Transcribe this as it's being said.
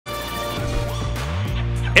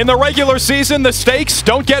In the regular season, the stakes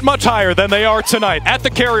don't get much higher than they are tonight. At the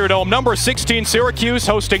Carrier Dome, number 16 Syracuse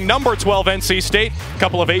hosting number 12 NC State. A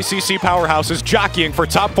couple of ACC powerhouses jockeying for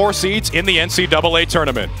top 4 seeds in the NCAA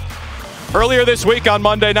tournament. Earlier this week on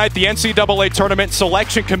Monday night, the NCAA Tournament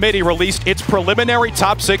Selection Committee released its preliminary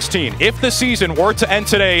top 16. If the season were to end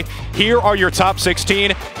today, here are your top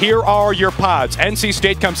 16. Here are your pods. NC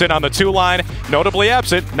State comes in on the 2 line, notably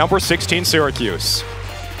absent, number 16 Syracuse.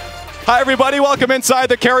 Hi, everybody. Welcome inside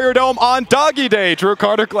the Carrier Dome on Doggy Day. Drew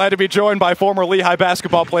Carter, glad to be joined by former Lehigh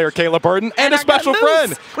basketball player Kayla Burton and a special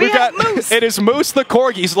friend. We've got Moose. It is Moose the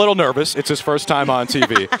Corgi. He's a little nervous. It's his first time on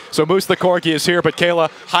TV. So Moose the Corgi is here. But Kayla,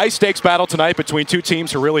 high-stakes battle tonight between 2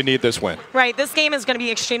 teams who really need this win. Right. This game is going to be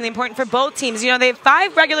extremely important for both teams. You know, they have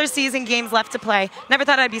 5 regular season games left to play. Never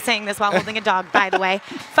thought I'd be saying this while holding a dog, by the way.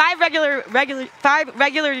 5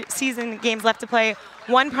 regular season games left to play.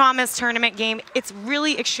 1 promised tournament game. It's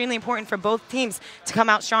really extremely important for both teams to come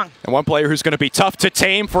out strong. And one player who's going to be tough to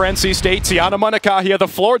tame for NC State, Tiana Munakahia, the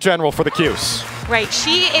floor general for the Cuse. Right.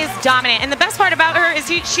 She is dominant. And the best part about her is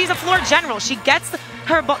she's a floor general. She gets the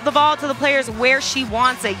ball to the players where she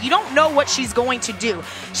wants it. You don't know what she's going to do.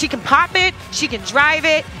 She can pop it, she can drive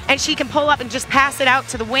it, and she can pull up and just pass it out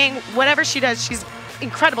to the wing. Whatever she does, she's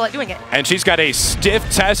incredible at doing it. And she's got a stiff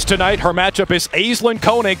test tonight. Her matchup is Aislinn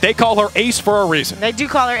Koenig. They call her Ace for a reason. They do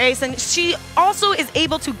call her Ace, and she also is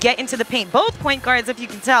able to get into the paint. Both point guards, if you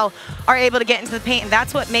can tell, are able to get into the paint, and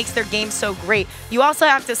that's what makes their game so great. You also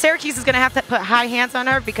have to, Syracuse is going to have to put high hands on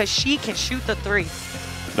her because she can shoot the 3.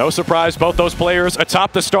 No surprise, both those players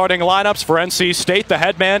atop the starting lineups for NC State. The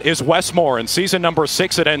head man is Wes Moore in season number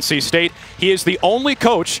 6 at NC State. He is the only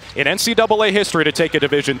coach in NCAA history to take a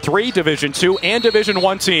Division III, Division II, and Division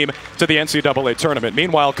I team to the NCAA tournament.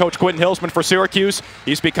 Meanwhile, Coach Quentin Hillsman for Syracuse,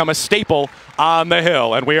 he's become a staple on the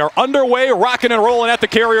Hill. And we are underway, rocking and rolling at the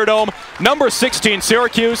Carrier Dome. Number 16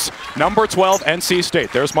 Syracuse, number 12 NC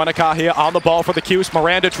State. There's Munakahia on the ball for the Cuse.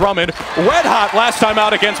 Miranda Drummond, red hot last time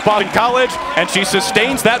out against Boston College, and she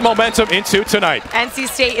sustains that momentum into tonight. NC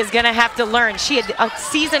State is going to have to learn. She had a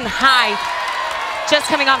season high just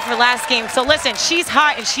coming off her last game. So listen, she's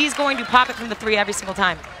hot and she's going to pop it from the 3 every single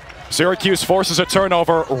time. Syracuse forces a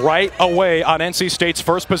turnover right away on NC State's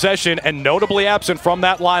first possession, and notably absent from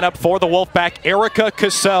that lineup for the Wolfpack, Erica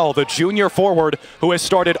Cassell, the junior forward who has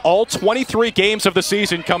started all 23 games of the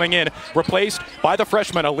season coming in, replaced by the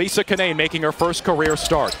freshman Elisa Kanane making her first career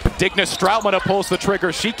start. Digna Stroutman pulls the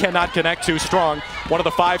trigger. She cannot connect too strong. One of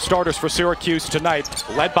the 5 starters for Syracuse tonight,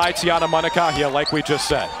 led by Tiana Munakahia, like we just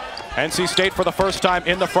said. NC State for the first time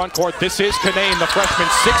in the front court. This is Kanane, the freshman,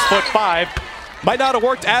 6'5". Might not have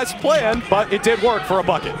worked as planned, but it did work for a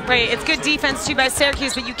bucket. Right, it's good defense too by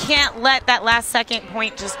Syracuse, but you can't let that last second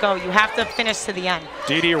point just go. You have to finish to the end.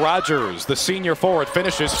 Dee Rogers, the senior forward,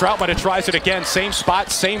 finishes. Stroutman tries it again, same spot,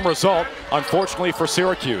 same result, unfortunately for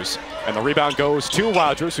Syracuse. And the rebound goes to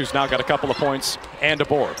Rogers, who's now got a couple of points and a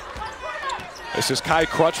board. This is Kai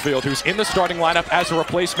Crutchfield, who's in the starting lineup as a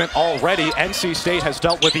replacement already. NC State has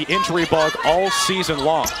dealt with the injury bug all season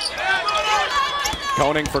long.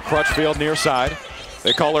 Koenig for Crutchfield near side.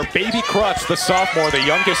 They call her Baby Crutch, the sophomore, the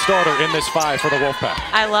youngest starter in this 5 for the Wolfpack.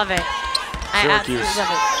 I love it. Syracuse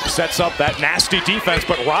sets up that nasty defense,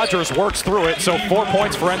 but Rogers works through it. So 4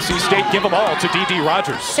 points for NC State. Give them all to Dee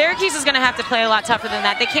Rogers. Syracuse is going to have to play a lot tougher than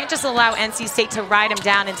that. They can't just allow NC State to ride them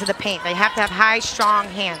down into the paint. They have to have high, strong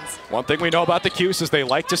hands. One thing we know about the Cuse is they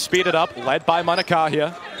like to speed it up, led by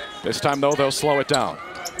Munakahia. This time, though, they'll slow it down.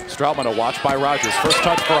 Stroutman a watch by Rogers. First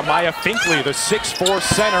touch for Amaya Finkley, the 6'4"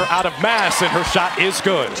 center out of Mass, and her shot is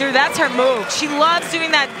good. Drew, that's her move. She loves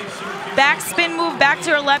doing that backspin move back to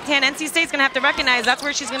her left hand. NC State's going to have to recognize that's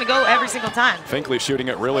where she's going to go every single time. Finkley shooting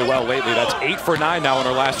it really well lately. That's 8 for 9 now in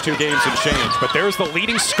her last 2 games and change. But there's the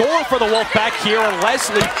leading scorer for the Wolfpack here.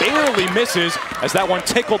 Leslie barely misses as that one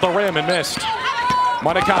tickled the rim and missed.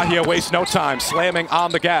 Munakahia wastes no time, slamming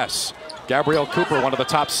on the gas. Gabrielle Cooper, one of the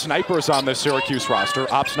top snipers on this Syracuse roster,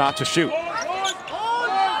 opts not to shoot.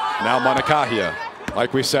 Now Munakahia,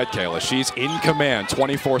 like we said, Kayla, she's in command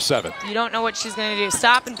 24/7. You don't know what she's going to do.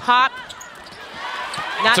 Stop and pop.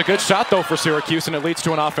 It's a good shot, though, for Syracuse, and it leads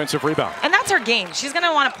to an offensive rebound. And that's her game. She's going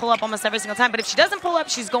to want to pull up almost every single time, but if she doesn't pull up,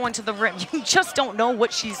 she's going to the rim. You just don't know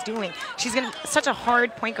what she's doing. She's such a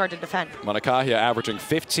hard point guard to defend. Munakahia averaging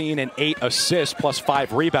 15 and 8 assists plus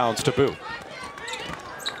 5 rebounds to boot.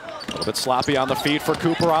 A little bit sloppy on the feed for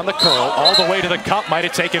Cooper on the curl. All the way to the cup. Might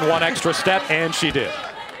have taken 1 extra step, and she did.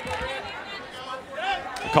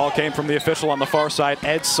 The call came from the official on the far side,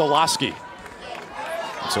 Ed Solosky.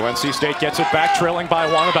 So NC State gets it back, trailing by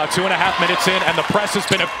 1, about 2.5 minutes in, and the press has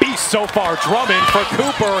been a beast so far. Drummond for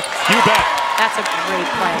Cooper, you bet. That's a great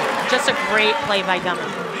play. Just a great play by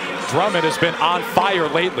Drummond. Drummond has been on fire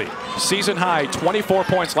lately. Season high, 24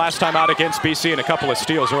 points last time out against BC and a couple of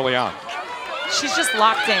steals early on. She's just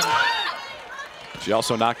locked in. She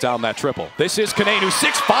also knocked down that triple. This is Kanane, who's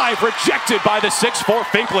 6'5", rejected by the 6'4"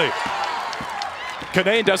 Finkley.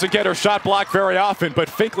 Kanane doesn't get her shot blocked very often, but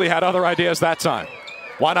Finkley had other ideas that time.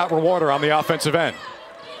 Why not reward her on the offensive end?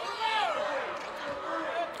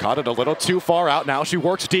 Caught it a little too far out. Now she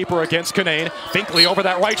works deeper against Kanane. Finkley over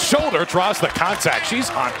that right shoulder draws the contact. She's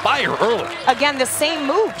on fire early. Again, the same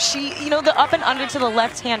move. The up and under to the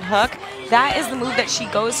left-hand hook, that is the move that she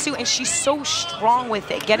goes to, and she's so strong with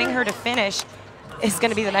it. Getting her to finish is going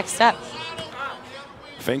to be the next step.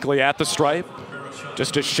 Finkley at the stripe.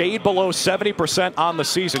 Just a shade below 70% on the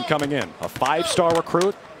season coming in. A 5-star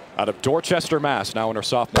recruit out of Dorchester, Mass, now in her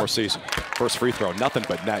sophomore season. First free throw, nothing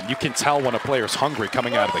but net. You can tell when a player's hungry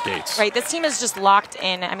coming out of the gates. Right, this team is just locked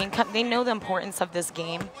in. I mean, they know the importance of this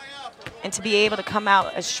game. And to be able to come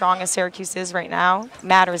out as strong as Syracuse is right now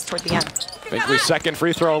matters toward the end. Finkley's second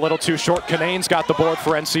free throw a little too short. Kanane's got the board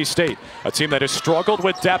for NC State, a team that has struggled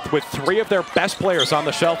with depth with 3 of their best players on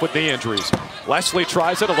the shelf with knee injuries. Leslie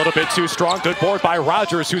tries it a little bit too strong. Good board by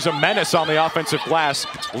Rogers, who's a menace on the offensive glass,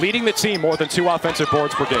 leading the team more than 2 offensive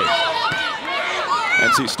boards per game.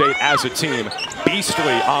 NC State as a team,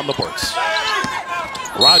 beastly on the boards.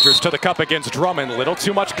 Rogers to the cup against Drummond. Little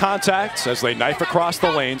too much contact as they knife across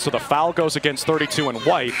the lane, so the foul goes against 32 and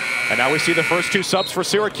White. And now we see the first 2 subs for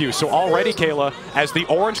Syracuse. So already, Kayla, as the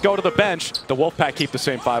Orange go to the bench, the Wolfpack keep the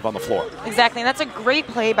same 5 on the floor. Exactly, and that's a great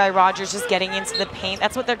play by Rogers, just getting into the paint.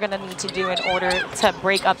 That's what they're going to need to do in order to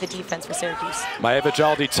break up the defense for Syracuse. Maeva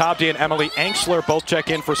Jaldi-Tabdi and Emily Enxler both check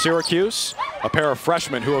in for Syracuse, a pair of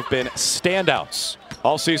freshmen who have been standouts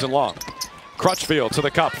all season long. Crutchfield to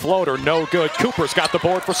the cup, floater, no good. Cooper's got the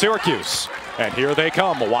board for Syracuse. And here they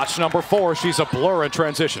come, watch number 4. She's a blur in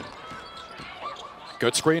transition.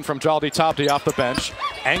 Good screen from Jaldi-Tabdi off the bench.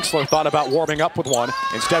 Enxler thought about warming up with one.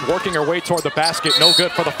 Instead, working her way toward the basket. No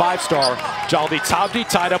good for the 5-star. Jaldi-Tabdi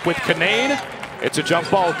tied up with Kanane. It's a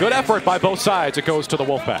jump ball. Good effort by both sides. It goes to the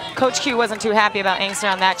Wolfpack. Coach Q wasn't too happy about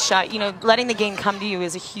Enxler on that shot. Letting the game come to you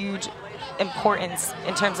is a huge importance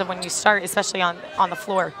in terms of when you start, especially on the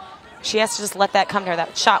floor. She has to just let that come to her.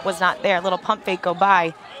 That shot was not there. A little pump fake go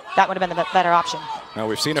by. That would have been the better option. Now,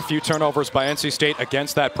 we've seen a few turnovers by NC State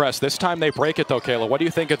against that press. This time they break it, though, Kayla. What do you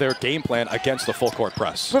think of their game plan against the full-court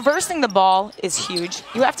press? Reversing the ball is huge.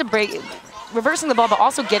 You have to break reversing the ball, but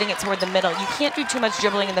also getting it toward the middle. You can't do too much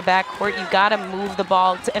dribbling in the backcourt. You've got to move the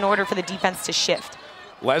ball in order for the defense to shift.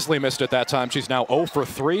 Leslie missed it that time. She's now 0 for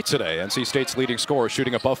 3 today. NC State's leading scorer,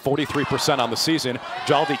 shooting above 43% on the season.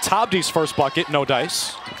 Jaldi-Tabdi's first bucket, no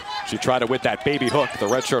dice. She tried it with that baby hook, the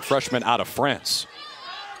redshirt freshman out of France.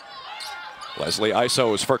 Leslie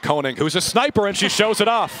isos for Koning, who's a sniper, and she shows it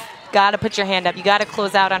off. Got to put your hand up. You got to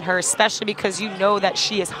close out on her, especially because you know that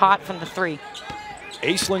she is hot from the 3.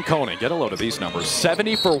 Aislinn Koning, get a load of these numbers.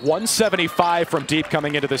 70 for 175 from deep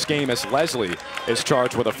coming into this game as Leslie is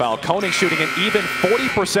charged with a foul. Koning shooting an even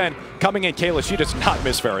 40% coming in. Kayla, she does not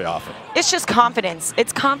miss very often. It's just confidence.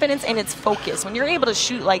 It's confidence and it's focus. When you're able to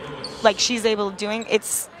shoot like she's able to doing,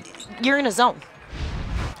 you're in a zone.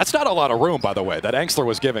 That's not a lot of room, by the way, that Enxler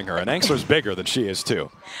was giving her. And Enxler's bigger than she is, too.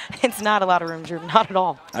 It's not a lot of room, Drew. Not at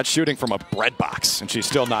all. That's shooting from a bread box, and she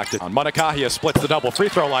still knocked it on. Manakahia splits the double free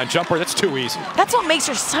throw line jumper. That's too easy. That's what makes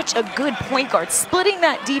her such a good point guard. Splitting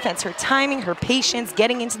that defense, her timing, her patience,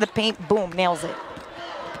 getting into the paint, boom, nails it.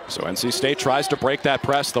 So NC State tries to break that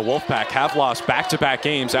press. The Wolfpack have lost back-to-back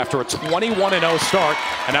games after a 21-0 start.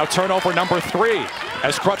 And now turnover number 3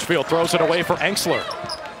 as Crutchfield throws it away for Enxler.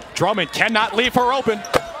 Drummond cannot leave her open.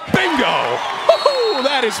 Bingo! Woo-hoo!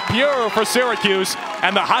 That is pure for Syracuse,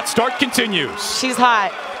 and the hot start continues. She's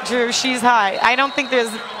hot, Drew. She's hot. I don't think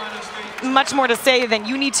there's much more to say than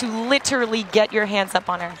you need to literally get your hands up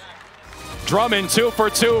on her. Drummond 2 for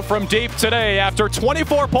 2 from deep today after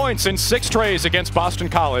 24 points in 6 trays against Boston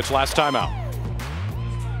College last time out.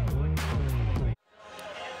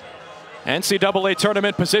 NCAA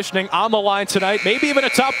tournament positioning on the line tonight. Maybe even a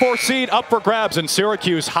top 4 seed up for grabs, and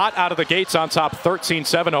Syracuse hot out of the gates on top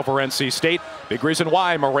 13-7 over NC State. Big reason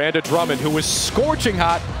why Miranda Drummond, who was scorching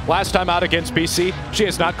hot last time out against BC, she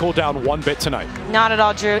has not cooled down one bit tonight. Not at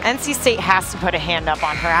all, Drew. NC State has to put a hand up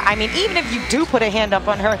on her. I mean, even if you do put a hand up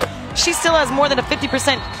on her, she still has more than a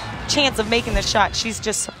 50% chance of making the shot. She's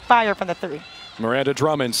just fire from the 3. Miranda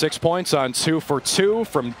Drummond, 6 points on 2 for 2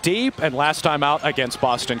 from deep, and last time out against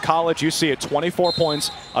Boston College. You see it, 24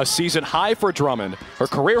 points, a season high for Drummond. Her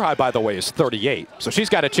career high, by the way, is 38. So she's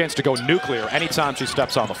got a chance to go nuclear anytime she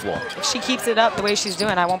steps on the floor. If she keeps it up the way she's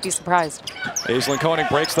doing, I won't be surprised. Aislinn Koenig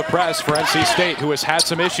breaks the press for NC State, who has had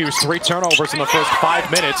some issues. 3 turnovers in the first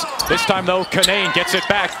 5 minutes. This time, though, Kanane gets it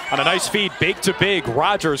back on a nice feed, big to big.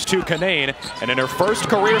 Rogers to Kanane, and in her first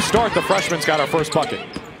career start, the freshman's got her first bucket.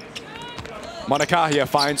 Monacahia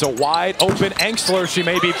finds a wide open Engstler. She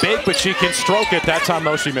may be big, but she can stroke it. That time,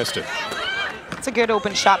 though, she missed it. It's a good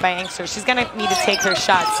open shot by Engstler. She's going to need to take her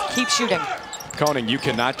shots. Keep shooting. Koenig, you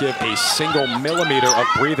cannot give a single millimeter of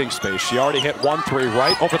breathing space. She already hit 1-3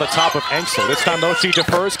 right over the top of Engstler. This time, though, she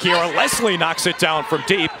defers. Kiera Leslie knocks it down from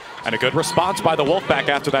deep. And a good response by the Wolfpack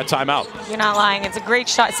after that timeout. You're not lying. It's a great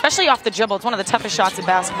shot, especially off the dribble. It's one of the toughest shots in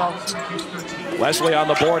basketball. Leslie on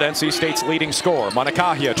the board, NC State's leading scorer.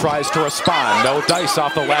 Monacahia tries to respond. No dice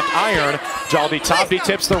off the left iron. Jaldi Tabdi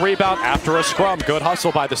tips the rebound after a scrum. Good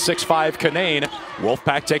hustle by the 6'5 Kanane.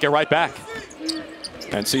 Wolfpack take it right back.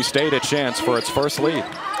 NC State a chance for its first lead.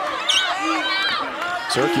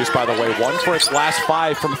 Syracuse, by the way, 1 for its last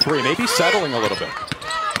 5 from 3. Maybe settling a little bit.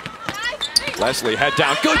 Leslie head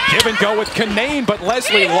down. Good give and go with Kanane, but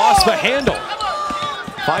Leslie lost the handle.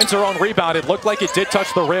 Finds her own rebound. It looked like it did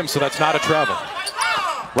touch the rim, so that's not a travel.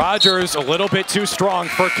 Rogers a little bit too strong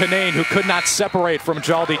for Kanane, who could not separate from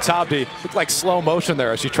Jaldi Tabdi. Looked like slow motion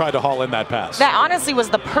there as she tried to haul in that pass. That honestly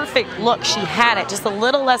was the perfect look. She had it, just a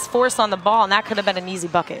little less force on the ball, and that could have been an easy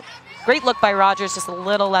bucket. Great look by Rogers, just a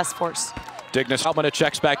little less force. Dignas Almana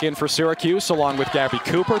checks back in for Syracuse, along with Gabby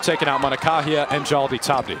Cooper, taking out Monacahia and Jaldi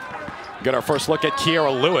Tabdi. Get our first look at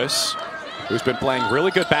Kiera Lewis, who's been playing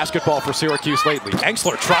really good basketball for Syracuse lately.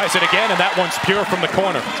 Engstler tries it again, and that one's pure from the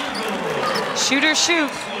corner. Shoot or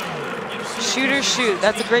shoot. Shoot or shoot.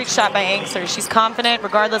 That's a great shot by Engstler. She's confident.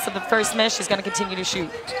 Regardless of the first miss, she's going to continue to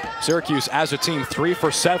shoot. Syracuse, as a team, 3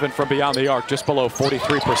 for 7 from beyond the arc, just below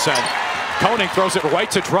 43%. Koenig throws it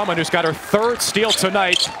right to Drummond, who's got her 3rd steal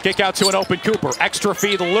tonight. Kick out to an open Cooper. Extra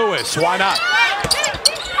feed Lewis. Why not?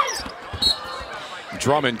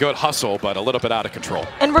 Drummond, good hustle, but a little bit out of control.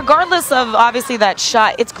 And regardless of, obviously, that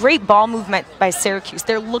shot, it's great ball movement by Syracuse.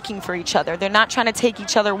 They're looking for each other. They're not trying to take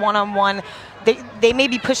each other one-on-one. They may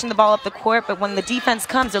be pushing the ball up the court, but when the defense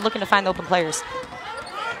comes, they're looking to find open players.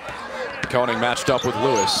 Koenig matched up with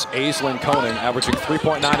Lewis. Aislinn Koenig averaging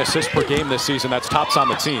 3.9 assists per game this season. That's tops on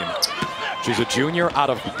the team. She's a junior out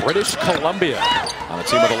of British Columbia on a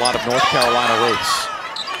team with a lot of North Carolina roots.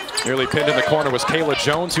 Nearly pinned in the corner was Kayla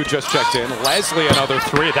Jones, who just checked in. Leslie, another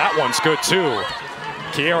 3. That one's good, too.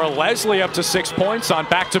 Kiera Leslie up to 6 points on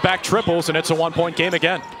back-to-back triples, and it's a 1-point game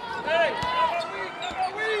again.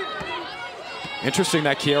 Interesting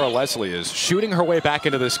that Kiera Leslie is shooting her way back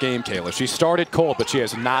into this game, Kayla. She started cold, but she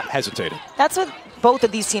has not hesitated. That's what both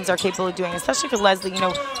of these teams are capable of doing, especially for Leslie. You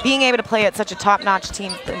know, being able to play at such a top-notch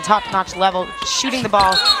team and top-notch level, shooting the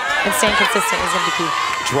ball and staying consistent is going to be key.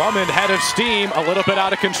 Drummond, head of steam, a little bit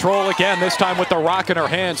out of control again, this time with the rock in her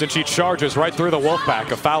hands, and she charges right through the Wolfpack.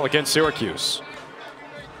 A foul against Syracuse.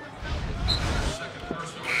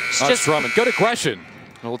 That's Drummond. Good aggression.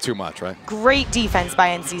 A little too much, right? Great defense by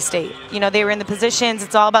NC State. You know, they were in the positions.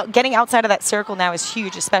 It's all about getting outside of that circle now is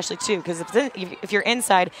huge, especially, too, because if you're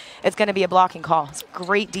inside, it's going to be a blocking call. It's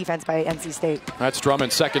great defense by NC State. That's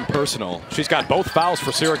Drummond's 2nd personal. She's got both fouls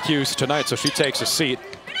for Syracuse tonight, so she takes a seat.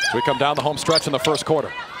 So we come down the home stretch in the first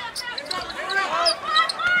quarter.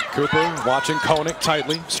 Cooper watching Koenig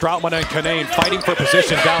tightly. Stroutman and Kanane fighting for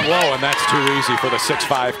position down low, and that's too easy for the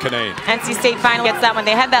 6'5 Kanane. NC State finally gets that one.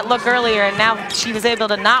 They had that look earlier, and now she was able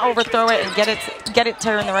to not overthrow it and get it to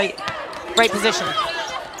her in the right position.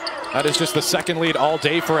 That is just the 2nd lead all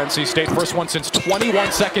day for NC State. First one since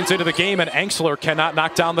 21 seconds into the game, and Engstler cannot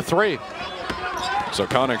knock down the 3. So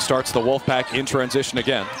Koenig starts the Wolfpack in transition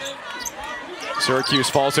again. Syracuse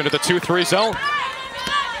falls into the 2-3 zone.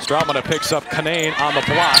 Stroutman picks up Kanane on the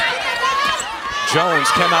block. Jones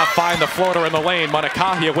cannot find the floater in the lane.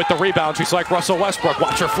 Monacahia with the rebound. She's like Russell Westbrook.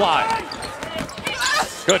 Watch her fly.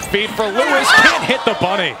 Good feed for Lewis. Can't hit the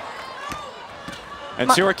bunny.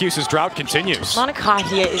 And Syracuse's drought continues.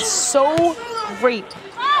 Monacahia is so great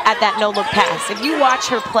at that no-look pass. If you watch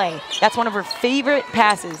her play, that's one of her favorite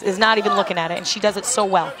passes, is not even looking at it, and she does it so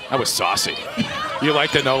well. That was saucy. You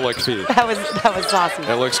like the no-look feed. That was saucy.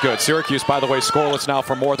 It looks good. Syracuse, by the way, scoreless now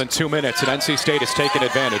for more than 2 minutes, and NC State has taken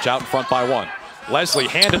advantage, out in front by 1. Leslie,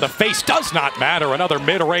 hand in the face, does not matter. Another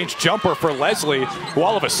mid-range jumper for Leslie, who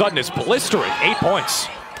all of a sudden is blistering. 8 points.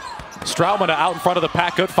 Stroutman out in front of the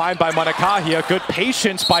pack. Good find by Monacahia. Good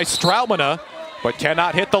patience by Stroutman, but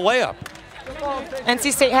cannot hit the layup.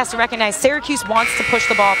 NC State has to recognize Syracuse wants to push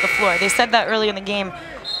the ball up the floor. They said that earlier in the game.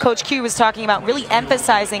 Coach Q was talking about really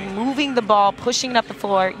emphasizing moving the ball, pushing it up the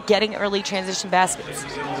floor, getting early transition baskets.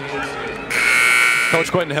 Coach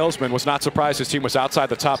Quentin Hillsman was not surprised his team was outside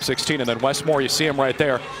the top 16, and then Westmore, you see him right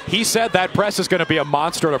there. He said that press is going to be a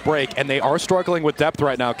monster to break, and they are struggling with depth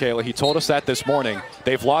right now, Kayla. He told us that this morning.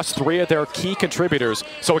 They've lost 3 of their key contributors,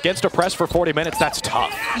 so against a press for 40 minutes, that's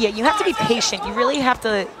tough. Yeah, you have to be patient. You really have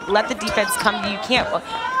to let the defense come to you. You can't.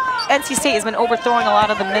 NC State has been overthrowing a lot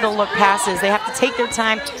of the middle look passes. They have to take their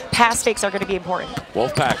time. Pass fakes are going to be important.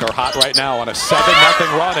 Wolfpack are hot right now on a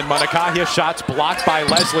 7-0 run, and Montecahia's shots blocked by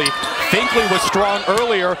Leslie. Finkley was strong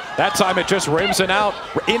earlier. That time it just rims in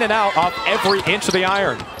and out off every inch of the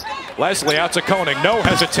iron. Leslie out to Koenig, no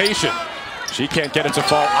hesitation. She can't get it to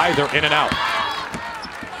fall either, in and out.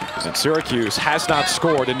 And Syracuse has not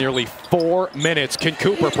scored in nearly 4 minutes. Can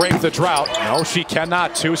Cooper break the drought? No, she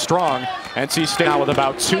cannot. Too strong. NC State now with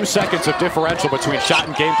about 2 seconds of differential between shot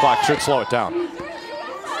and game clock should slow it down.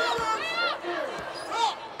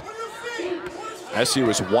 SU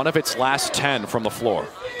is 1 of its last 10 from the floor.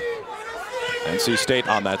 NC State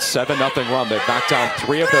on that 7-0 run. They've knocked down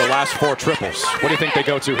 3 of their last 4 triples. What do you think they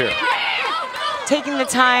go to here? Taking the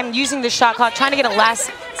time, using the shot clock, trying to get a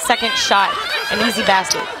last-second shot, an easy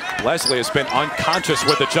basket. Leslie has been unconscious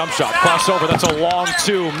with the jump shot. Crossover, that's a long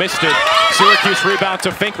 2, missed it. Syracuse rebound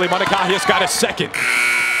to Finkley. Montecahia's got a second.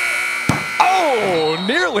 Oh,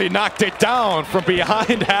 nearly knocked it down from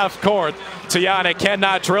behind half court. Tiana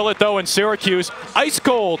cannot drill it though, and Syracuse ice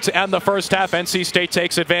cold to end the first half. NC State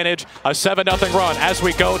takes advantage. A 7-0 run as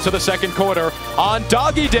we go to the second quarter on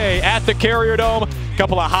Doggy Day at the Carrier Dome. A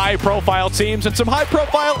couple of high-profile teams and some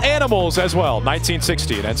high-profile animals as well.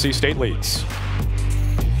 1916, NC State leads.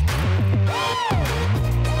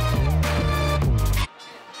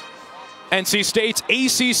 NC State's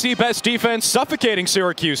ACC best defense suffocating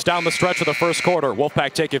Syracuse down the stretch of the first quarter.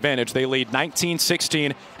 Wolfpack take advantage. They lead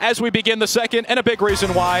 19-16 as we begin the second, and a big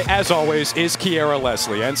reason why, as always, is Kiera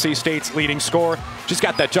Leslie, NC State's leading scorer. She's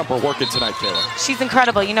got that jumper working tonight, Kayla. She's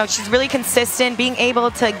incredible. You know, she's really consistent, being able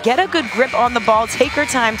to get a good grip on the ball, take her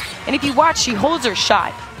time, and if you watch, she holds her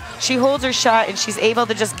shot. She holds her shot, and she's able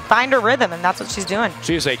to just find her rhythm, and that's what she's doing.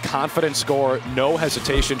 She is a confident scorer, no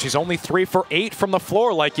hesitation. She's only 3 for 8 from the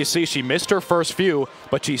floor, like you see. She missed her first few,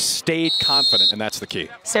 but she stayed confident, and that's the key.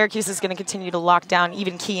 Syracuse is going to continue to lock down,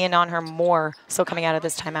 even key in on her more, so coming out of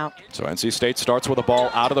this timeout. So NC State starts with a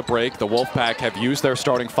ball out of the break. The Wolfpack have used their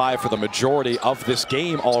starting 5 for the majority of this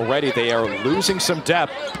game already. They are losing some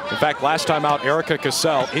depth. In fact, last time out, Erica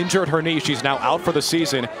Cassell injured her knee. She's now out for the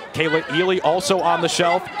season. Kayla Ely also on the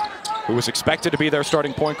shelf, who was expected to be their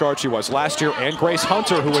starting point guard. She was last year. And Grace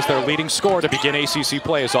Hunter, who was their leading scorer to begin ACC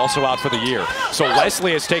play, is also out for the year. So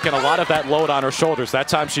Leslie has taken a lot of that load on her shoulders. That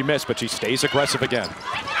time she missed, but she stays aggressive again.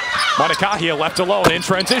 Montecahia left alone in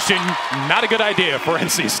transition. Not a good idea for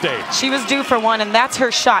NC State. She was due for one, and that's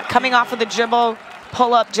her shot. Coming off of the dribble,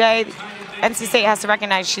 pull up, Jay. NC State has to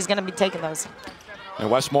recognize she's going to be taking those. And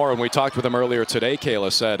Westmore, when we talked with him earlier today,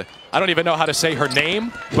 Kayla said, I don't even know how to say her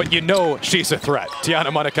name, but you know she's a threat. Tiana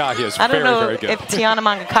Montecahi is very, very good. I don't know if Tiana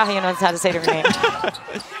Montecahi knows how to say her name.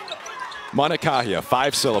 Montecahi,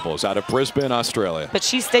 5 syllables, out of Brisbane, Australia. But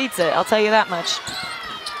she states it, I'll tell you that much.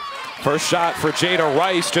 First shot for Jada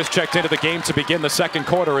Rice, just checked into the game to begin the second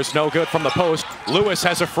quarter, is no good from the post. Lewis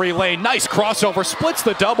has a free lane, nice crossover, splits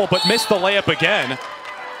the double, but missed the layup again.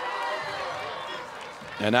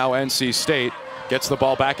 And now NC State gets the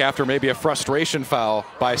ball back after maybe a frustration foul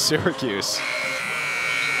by Syracuse.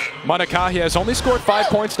 Montecahi has only scored 5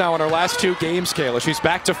 points now in her last 2 games, Kayla. She's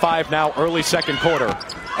back to 5 now, early second quarter.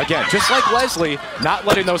 Again, just like Leslie, not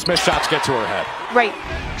letting those missed shots get to her head. Right.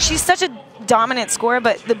 She's such a dominant scorer,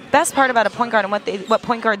 but the best part about a point guard and what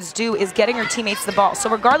point guards do is getting her teammates the ball. So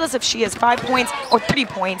regardless if she has 5 points or 3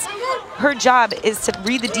 points, her job is to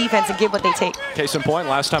read the defense and give what they take. Case in point,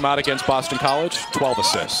 last time out against Boston College, 12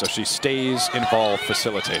 assists. So she stays involved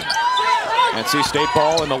facilitating. NC State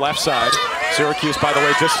ball in the left side. Syracuse, by the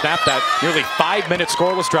way, just snapped that nearly 5-minute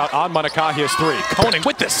scoreless drought on Montecahia's 3. Koenig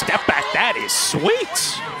with the step back. That is sweet.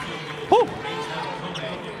 Whew.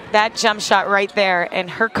 That jump shot right there, and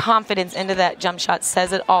her confidence into that jump shot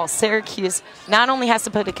says it all. Syracuse not only has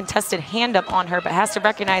to put a contested hand up on her, but has to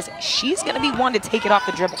recognize she's going to be one to take it off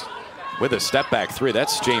the dribble. With a step back 3,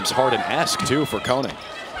 that's James Harden-esque too for Koenig.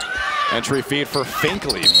 Entry feed for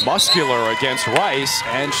Finkley, muscular against Rice,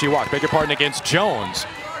 and she walked. Beg your pardon, against Jones.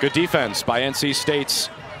 Good defense by NC State's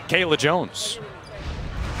Kayla Jones.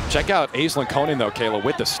 Check out Aislinn Koenig though, Kayla,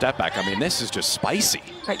 with the step back. I mean, this is just spicy.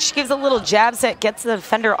 Right, she gives a little jab set, gets the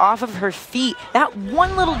defender off of her feet. That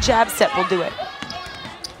one little jab set will do it.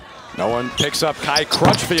 No one picks up Kai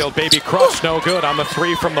Crutchfield. Baby Crutch, no good on the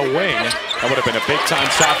 3 from the wing. That would have been a big-time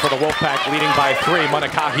shot for the Wolfpack, leading by 3.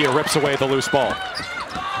 Manakahia rips away the loose ball.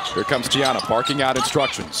 Here comes Tiana, barking out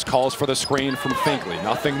instructions. Calls for the screen from Finkley.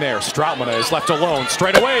 Nothing there. Stroutmana is left alone.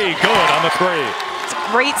 Straight away, good on the 3. It's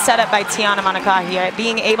a great setup by Tiana Manakahia,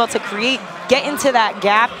 being able to get into that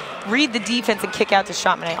gap, read the defense, and kick out to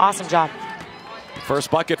Stroutmana. Awesome job.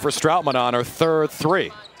 First bucket for Stroutmana on her 3rd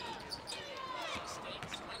 3.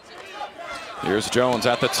 Here's Jones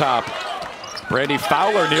at the top. Brandy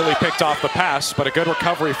Fowler nearly picked off the pass, but a good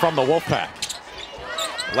recovery from the Wolfpack.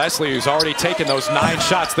 Leslie, who's already taken those 9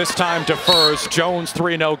 shots, this time defers. Jones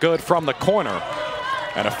 3 no good from the corner.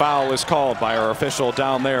 And a foul is called by our official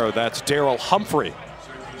down there. That's Daryl Humphrey,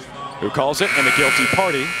 who calls it. And the guilty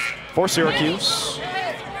party for Syracuse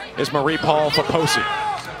is Marie Paul Faposi.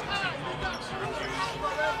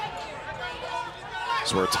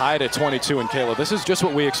 So we're tied at 22, and Kayla, this is just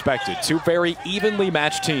what we expected. 2 very evenly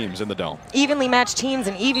matched teams in the Dome. Evenly matched teams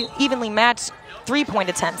and evenly matched 3-point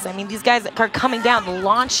attempts. I mean, these guys are coming down,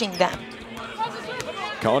 launching them.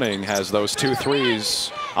 Koning has those 2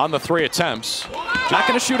 threes on the 3 attempts. Not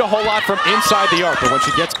going to shoot a whole lot from inside the arc, but when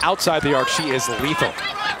she gets outside the arc, she is lethal.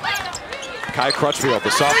 Kai Crutchfield,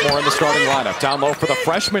 the sophomore in the starting lineup. Down low for the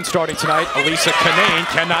freshman starting tonight. Elisa Kanane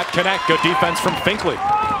cannot connect. Good defense from Finkley.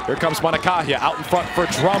 Here comes Manakahia out in front for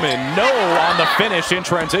Drummond. No on the finish in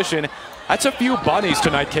transition. That's a few bunnies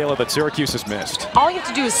tonight, Kayla, that Syracuse has missed. All you have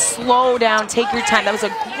to do is slow down, take your time. That was a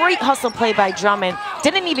great hustle play by Drummond.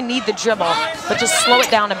 Didn't even need the dribble, but just slow it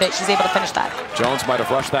down a bit. She's able to finish that. Jones might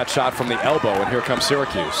have rushed that shot from the elbow, and here comes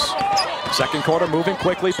Syracuse. Second quarter moving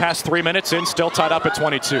quickly, past 3 minutes in, still tied up at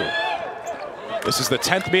 22. This is the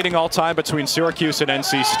 10th meeting all-time between Syracuse and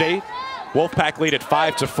NC State. Wolfpack lead at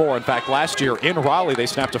 5-4. In fact, last year in Raleigh, they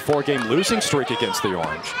snapped a 4-game losing streak against the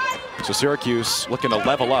Orange. So Syracuse looking to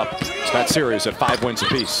level up that series at 5 wins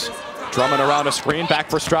apiece. Drummond around a screen, back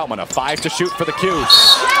for Stroutmana. 5 to shoot for the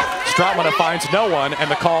Cuse. Stroutmana finds no one, and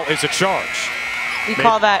the call is a charge. We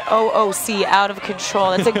call that OOC, out of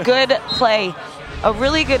control. It's a good play, a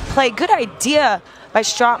really good play. Good idea by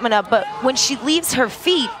Stroutmana, but when she leaves her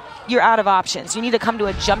feet, you're out of options. You need to come to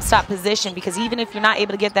a jump stop position, because even if you're not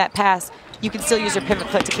able to get that pass, you can still use your pivot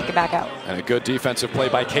foot to kick it back out. And a good defensive play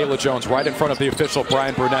by Kayla Jones right in front of the official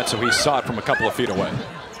Brian Burnett, so he saw it from a couple of feet away.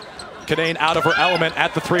 Kanane out of her element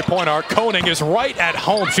at the 3-point arc. Koning is right at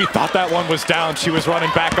home. She thought that one was down. She was running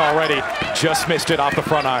back already. Just missed it off the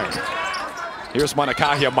front iron. Here's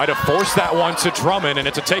Manakahia. Might have forced that one to Drummond, and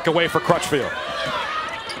it's a takeaway for Crutchfield.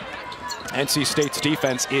 NC State's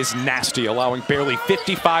defense is nasty, allowing barely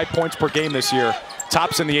 55 points per game this year.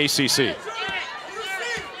 Tops in the ACC.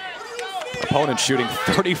 Opponent shooting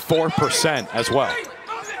 34% as well.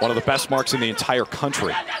 One of the best marks in the entire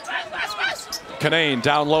country. Kanane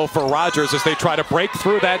down low for Rogers as they try to break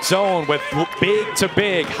through that zone with big to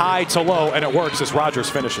big, high to low, and it works as Rogers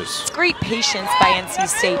finishes. It's great patience by NC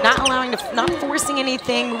State, not forcing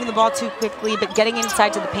anything, moving the ball too quickly, but getting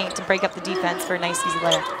inside to the paint to break up the defense for a nice easy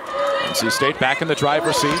layup. NC State back in the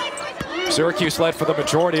driver's seat. Syracuse led for the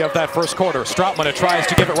majority of that first quarter. Stroutmana tries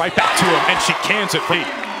to give it right back to him, and she cans it free.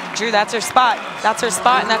 Drew, that's her spot. That's her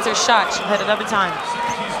spot, and that's her shot. She'll hit it every time.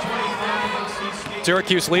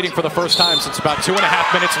 Syracuse leading for the first time since about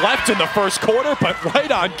 2.5 minutes left in the first quarter, but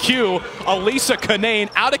right on cue, Elisa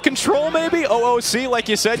Kanane out of control maybe, OOC like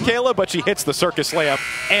you said, Kayla, but she hits the circus layup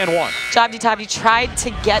and one. Jabdi Tabdi tried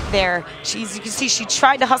to get there. You can see she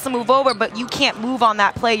tried to hustle move over, but you can't move on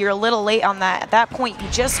that play. You're a little late on that. At that point, you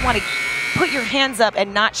just want to put your hands up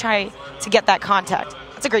and not try to get that contact.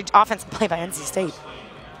 That's a great offensive play by NC State.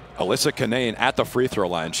 Elisa Kanane at the free throw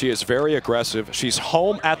line. She is very aggressive. She's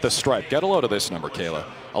home at the stripe. Get a load of this number, Kayla.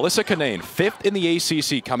 Elisa Kanane, 5th in the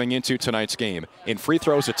ACC coming into tonight's game in free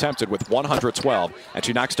throws attempted with 112, and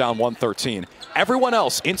she knocks down 113. Everyone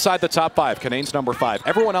else inside the top 5, Kanane's number 5.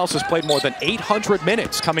 Everyone else has played more than 800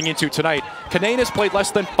 minutes coming into tonight. Kanane has played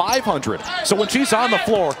less than 500. So when she's on the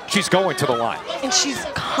floor, she's going to the line. And she's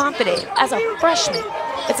confident as a freshman.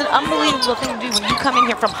 It's an unbelievable thing to do when you come in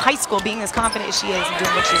here from high school being as confident as she is and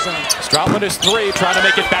doing what she's doing. Stroutmana is 3, trying to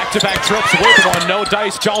make it back-to-back trips with one. No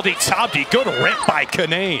dice. Jabdi Tabdi. Good rip by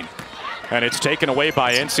Kanane. And it's taken away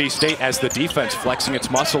by NC State as the defense flexing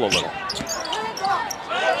its muscle a little.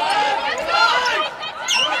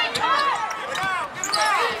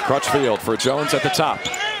 Crutchfield for Jones at the top.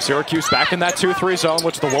 Syracuse back in that 2-3 zone,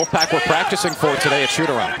 which the Wolfpack were practicing for today at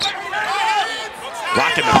shoot-around.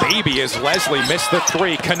 Rocking the baby as Leslie missed the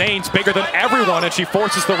 3. Kanane's bigger than everyone, and she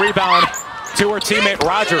forces the rebound to her teammate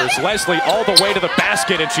Rogers. Leslie all the way to the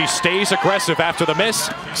basket, and she stays aggressive after the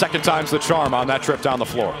miss. Second time's the charm on that trip down the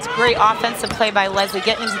floor. It's a great offensive play by Leslie,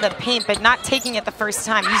 getting into the paint, but not taking it the first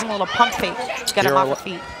time, using a little pump fake to get him off the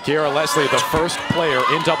feet. Kiera Leslie, the first player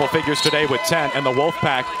in double figures today with 10, and the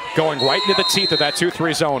Wolfpack going right into the teeth of that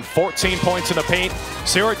 2-3 zone. 14 points in the paint.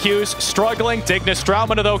 Syracuse struggling. Digna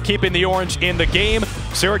Strautmane, though, keeping the orange in the game.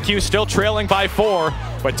 Syracuse still trailing by 4,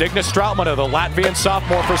 but Digna Strautmane, the Latvian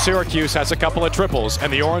sophomore for Syracuse, has a couple of triples,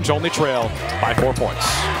 and the orange only trail by 4 points.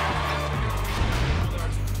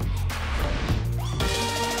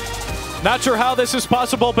 Not sure how this is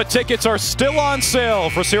possible, but tickets are still on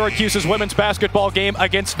sale for Syracuse's women's basketball game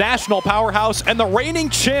against national powerhouse and the reigning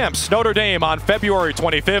champs, Notre Dame, on February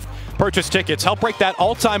 25th. Purchase tickets. Help break that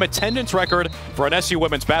all-time attendance record for an SU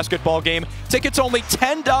women's basketball game. Tickets only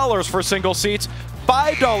 $10 for single seats,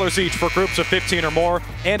 $5 each for groups of 15 or more,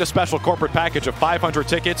 and a special corporate package of 500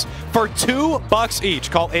 tickets for $2 each.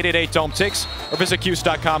 Call 888-DOME-TICKS or visit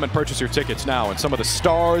Cuse.com and purchase your tickets now. And some of the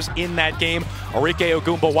stars in that game, Arike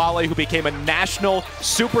Ogunbowale, who became a national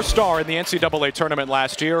superstar in the NCAA tournament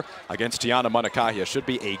last year, against Tiana Munakahia. Should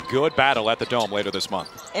be a good battle at the Dome later this month.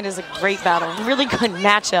 It is a great battle. Really good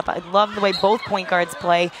matchup. I love the way both point guards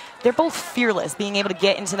play. They're both fearless, being able to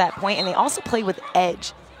get into that point, and they also play with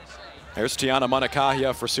edge. There's Tiana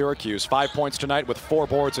Munakahia for Syracuse. 5 points tonight with 4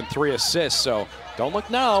 boards and 3 assists. So don't look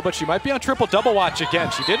now, but she might be on triple-double watch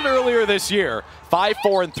again. She did it earlier this year. 5,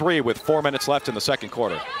 4, and 3 with 4 minutes left in the second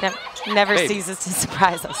quarter. Never ceases to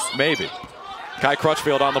surprise us. Maybe. Kai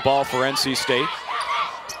Crutchfield on the ball for NC State.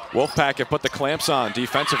 Wolfpack have put the clamps on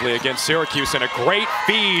defensively against Syracuse, and a great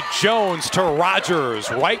feed. Jones to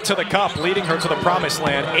Rogers, right to the cup, leading her to the promised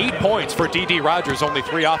land. 8 points for D.D. Rogers, only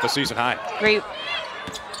 3 off a season high.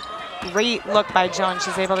 Great look by Jones.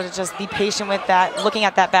 She's able to just be patient with that, looking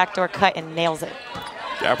at that backdoor cut, and nails it.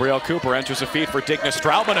 Gabrielle Cooper enters a feed for Digna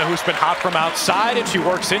Strautmane, who's been hot from outside, and she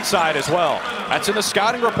works inside as well. That's in the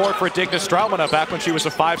scouting report for Digna Strautmane back when she was a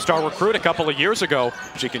 5-star recruit a couple of years ago.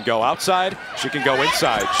 She can go outside, she can go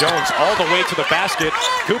inside. Jones all the way to the basket.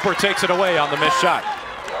 Cooper takes it away on the missed shot.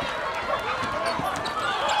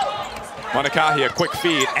 Munakahia, quick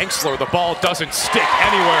feed. Enxler, the ball doesn't stick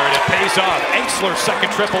anywhere, and it pays off. Enxler's second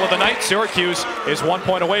triple of the night. Syracuse is 1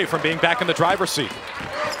 point away from being back in the driver's seat.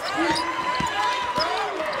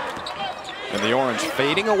 And the orange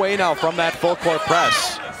fading away now from that full court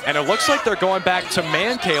press. And it looks like they're going back to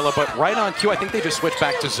man, Kayla, but right on cue, I think they just switched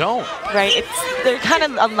back to zone. Right, they're kind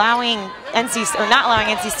of allowing not allowing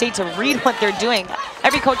NC State to read what they're doing.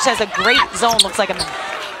 Every coach says a great zone looks like a man.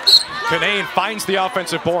 Kinane finds the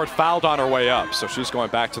offensive board, fouled on her way up, so she's going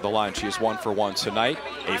back to the line. She is 1 for 1 tonight.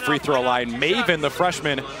 A free throw line maven, the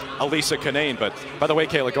freshman, Elisa Kinane. But by the way,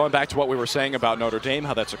 Kayla, going back to what we were saying about Notre Dame,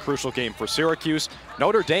 how that's a crucial game for Syracuse.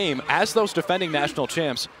 Notre Dame, as those defending national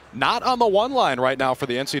champs, not on the 1 line right now for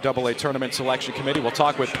the NCAA Tournament Selection Committee. We'll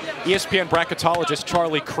talk with ESPN bracketologist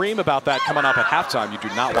Charlie Cream about that coming up at halftime. You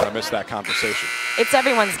do not want to miss that conversation. It's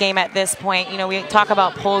everyone's game at this point. You know, we talk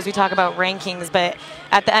about polls, we talk about rankings, but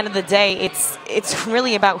at the end of the day, it's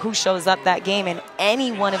really about who shows up that game, and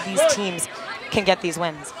any one of these teams can get these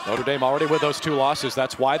wins. Notre Dame already with those 2 losses.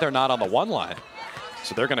 That's why they're not on the 1 line.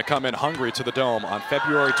 So they're going to come in hungry to the Dome on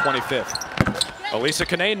February 25th. Elisa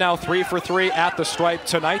Kinane now 3 for 3 at the stripe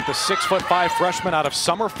tonight. The 6'5" freshman out of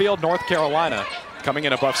Summerfield, North Carolina, coming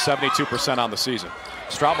in above 72% on the season.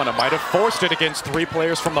 Strautmane might have forced it against 3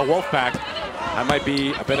 players from the Wolfpack. That might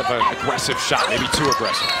be a bit of an aggressive shot, maybe too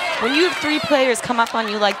aggressive. When you have 3 players come up on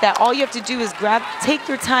you like that, all you have to do is take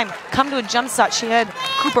your time, come to a jump shot. She had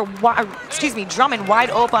Drummond wide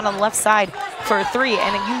open on the left side for a 3,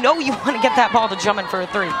 and you know you want to get that ball to Drummond for a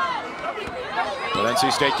 3. But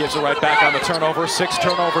NC State gives it right back on the turnover. 6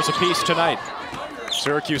 turnovers apiece tonight.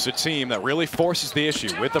 Syracuse, a team that really forces the issue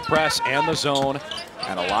with the press and the zone,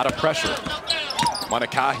 and a lot of pressure.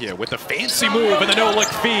 Munakahia with the fancy move and the no-look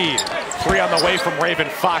feed. 3 on the way from Raven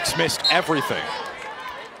Fox, missed everything.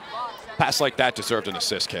 Pass like that deserved an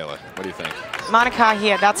assist, Kayla. What do you think?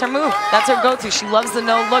 Munakahia, that's her move. That's her go-to. She loves the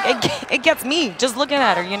no-look. It gets me just looking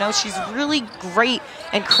at her. You know, she's really great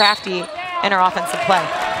and crafty in her offensive play.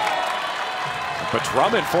 But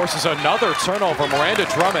Drummond forces another turnover. Miranda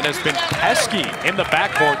Drummond has been pesky in the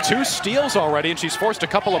backboard. 2 steals already, and she's forced a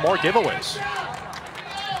couple of more giveaways.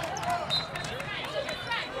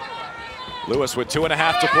 Lewis with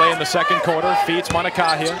 2.5 to play in the second quarter. Feeds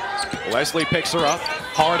Munakahia. Leslie picks her up.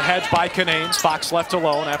 Hard hedge by Kinane. Fox left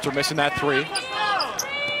alone after missing that 3.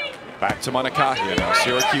 Back to Munakahia now.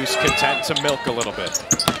 Syracuse content to milk a little bit.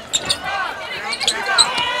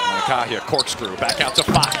 Munakahia corkscrew back out to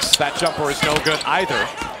Fox. That jumper is no good either.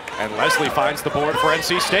 And Leslie finds the board for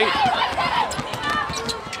NC State.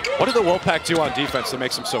 What did the Wolfpack do on defense that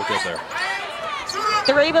makes them so good there?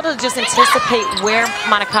 They're able to just anticipate where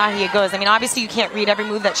Monacahia goes. I mean, obviously you can't read every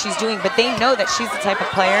move that she's doing, but they know that she's the type of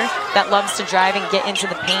player that loves to drive and get into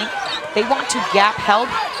the paint. They want to gap help,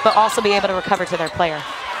 but also be able to recover to their player.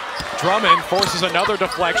 Drummond forces another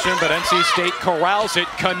deflection, but NC State corrals it.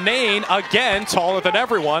 Kanane, again, taller than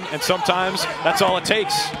everyone, and sometimes that's all it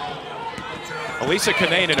takes. Elisa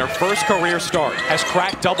Kanane, in her first career start, has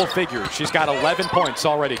cracked double figures. She's got 11 points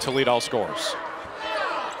already to lead all scorers.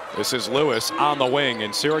 This is Lewis on the wing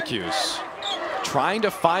in Syracuse, trying to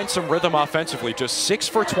find some rhythm offensively. Just 6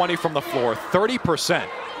 for 20 from the floor, 30%.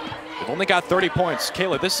 They've only got 30 points.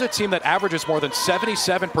 Kayla, this is a team that averages more than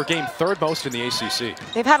 77 per game, third most in the ACC.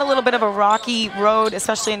 They've had a little bit of a rocky road,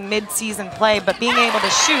 especially in mid-season play, but being able to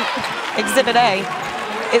shoot Exhibit A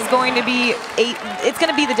is going to be it's going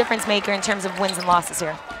to be the difference maker in terms of wins and losses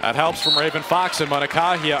here. That helps from Raven Fox and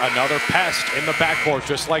Monacahia, another pest in the backcourt,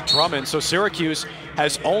 just like Drummond. So Syracuse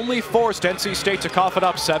has only forced NC State to cough it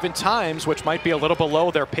up 7 times, which might be a little below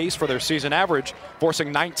their pace for their season average,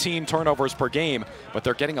 forcing 19 turnovers per game. But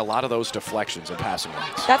they're getting a lot of those deflections and passing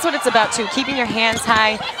lanes. That's what it's about, too, keeping your hands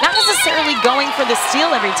high, not necessarily going for the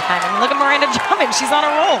steal every time. I mean, look at Miranda Drummond. She's on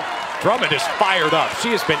a roll. Drummond is fired up. She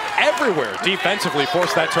has been everywhere defensively,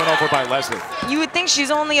 forced that turnover by Leslie. You would think she's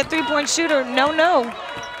only a three-point shooter. No.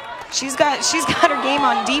 She's got her game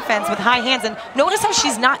on defense with high hands, and notice how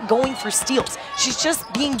she's not going for steals. She's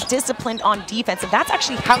just being disciplined on defense, and that's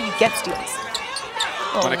actually how you get steals.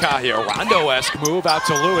 Monacahia, Rondo-esque move out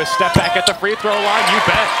to Lewis. Step back at the free throw line, you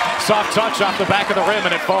bet. Soft touch off the back of the rim,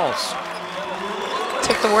 and it falls.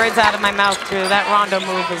 Took the words out of my mouth, Drew. That Rondo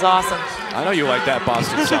move was awesome. I know you like that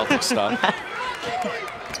Boston Celtics stuff.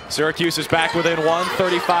 Syracuse is back within 1,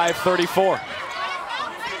 35-34.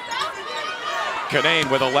 Kanane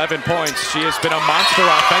with 11 points. She has been a monster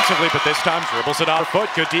offensively, but this time dribbles it out of foot.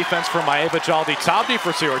 Good defense from Maeva Jaldi-Tabdi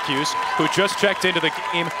for Syracuse, who just checked into the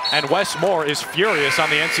game, and Wes Moore is furious on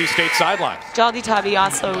the NC State sideline. Jaldi-Tabdi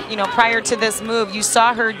also, prior to this move, you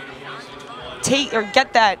saw her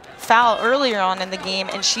get that foul earlier on in the game,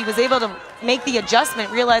 and she was able to make the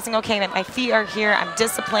adjustment, realizing, okay, my feet are here, I'm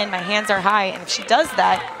disciplined, my hands are high, and if she does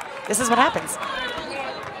that, this is what happens.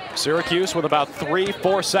 Syracuse, with about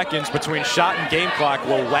 3-4 seconds between shot and game clock,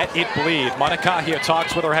 will let it bleed. Monacahia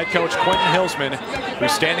talks with her head coach, Quentin Hilsman,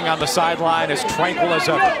 who's standing on the sideline as tranquil as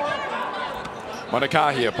ever.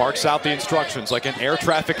 Monacahia barks out the instructions like an air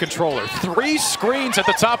traffic controller. 3 screens at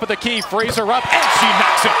the top of the key, frees her up, and she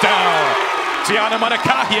knocks it down. Tiana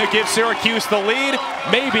Monacahia gives Syracuse the lead,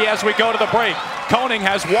 maybe as we go to the break. Koning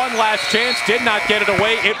has one last chance, did not get it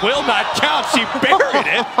away. It will not count. She buried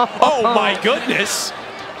it. Oh, my goodness.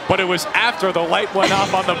 But it was after the light went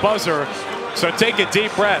off on the buzzer. So take a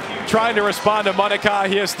deep breath. Trying to respond to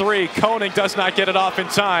Monacahia's 3. Koning does not get it off in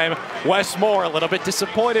time. Wes Moore a little bit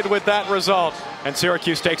disappointed with that result. And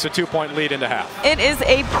Syracuse takes a 2-point lead into half. It is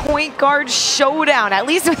a point guard showdown, at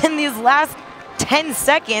least within these last 10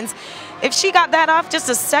 seconds. If she got that off just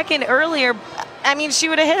a second earlier, I mean, she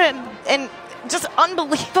would have hit it, and just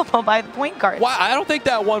unbelievable by the point guard. Well, I don't think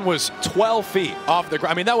that one was 12 feet off the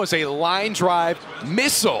ground. I mean, that was a line drive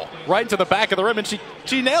missile right into the back of the rim, and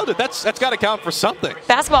she nailed it. That's got to count for something.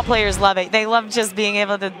 Basketball players love it. They love just being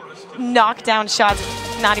able to knock down shots,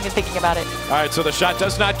 not even thinking about it. All right, so the shot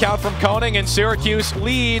does not count from Koning, and Syracuse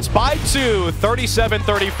leads by 2,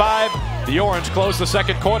 37-35. The Orange closed the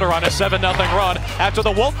second quarter on a 7-0 run after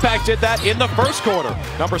the Wolfpack did that in the first quarter.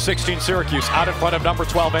 Number 16 Syracuse out in front of number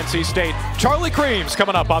 12 NC State. Charlie Creams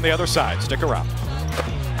coming up on the other side. Stick around.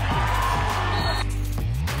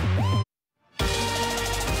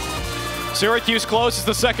 Syracuse closes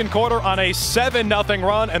the second quarter on a 7-0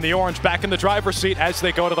 run, and the Orange back in the driver's seat as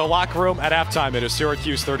they go to the locker room at halftime. It is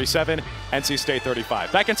Syracuse 37, NC State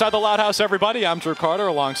 35. Back inside the Loud House, everybody. I'm Drew Carter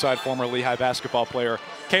alongside former Lehigh basketball player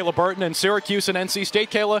Kayla Burton. And Syracuse and NC State,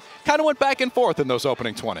 Kayla, kind of went back and forth in those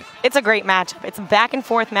opening 20. It's a great matchup. It's a back and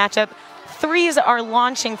forth matchup. Threes are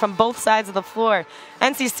launching from both sides of the floor.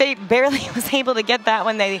 NC State barely was able to get that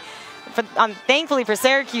when thankfully for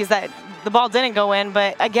Syracuse that the ball didn't go in,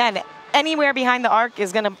 but again, anywhere behind the arc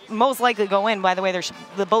is going to most likely go in by the way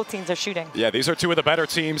both teams are shooting. Yeah, these are two of the better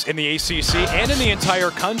teams in the ACC and in the entire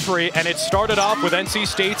country, and it started off with NC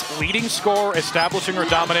State's leading scorer establishing her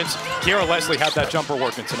dominance. Kiera Leslie had that jumper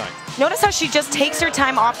working tonight. Notice how she just takes her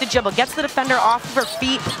time off the dribble, gets the defender off of her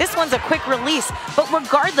feet. This one's a quick release, but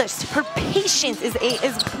regardless, her patience is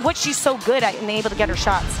what she's so good at and able to get her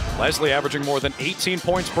shots. Leslie averaging more than 18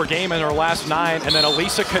 points per game in her last 9, and then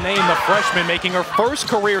Elisa Kanane, the freshman, making her first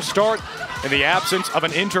career start in the absence of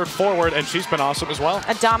an injured forward, and she's been awesome as well.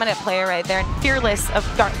 A dominant player right there, and fearless of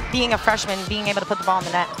being a freshman, being able to put the ball in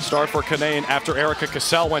the net. Start for Canaan after Erica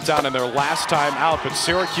Cassell went down in their last time out, but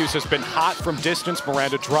Syracuse has been hot from distance.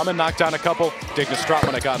 Miranda Drummond knocked down a couple. Digna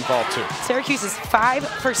Stratman got involved too. Syracuse is 5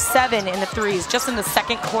 for 7 in the threes just in the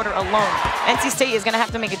second quarter alone. NC State is going to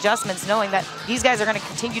have to make adjustments knowing that these guys are going to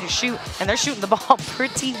continue to shoot, and they're shooting the ball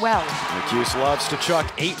pretty well. Syracuse loves to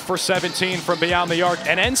chuck 8 for 17 from beyond the arc,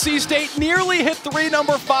 and NC State nearly hit three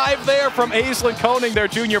number 5 there from Aislinn Koning, their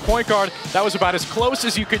junior point guard. That was about as close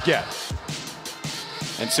as you could get.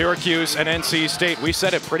 And Syracuse and NC State, we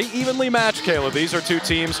said it, pretty evenly matched, Caleb. These are two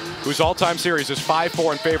teams whose all-time series is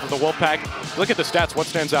 5-4 in favor of the Wolfpack. Look at the stats. What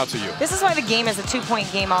stands out to you? This is why the game is a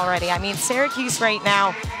 2-point game already. I mean, Syracuse right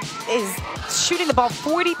now is shooting the ball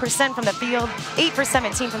 40% from the field, 8 for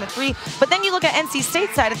 17 from the 3. But then you look at NC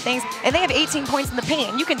State's side of things, and they have 18 points in the paint.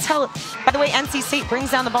 And you can tell by the way NC State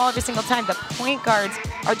brings down the ball every single time. The point guards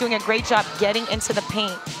are doing a great job getting into the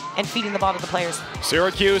paint and feeding the ball to the players.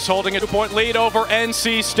 Syracuse holding a 2-point lead over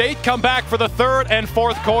NC State. Come back for the third and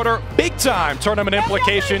fourth quarter. Big time tournament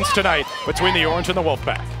implications tonight between the Orange and the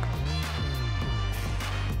Wolfpack.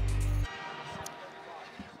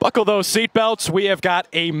 Buckle those seatbelts. We have got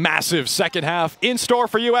a massive second half in store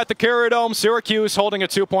for you at the Carrier Dome. Syracuse holding a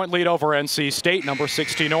 2-point lead over NC State, number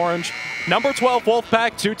 16 Orange. Number 12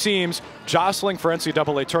 Wolfpack, two teams jostling for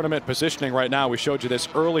NCAA tournament positioning right now. We showed you this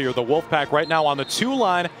earlier. The Wolfpack right now on the 2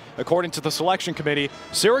 line, according to the selection committee.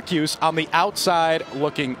 Syracuse on the outside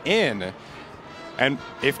looking in. And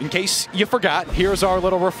if, in case you forgot, here's our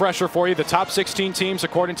little refresher for you. The top 16 teams,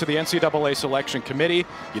 according to the NCAA Selection Committee.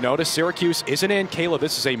 You notice Syracuse isn't in. Kayla,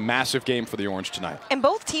 this is a massive game for the Orange tonight. And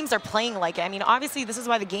both teams are playing like it. I mean, obviously, this is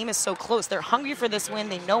why the game is so close. They're hungry for this win.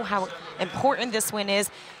 They know how important this win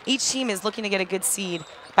is. Each team is looking to get a good seed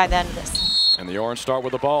by the end of this. And the Orange start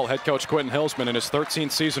with the ball. Head coach Quentin Hillsman in his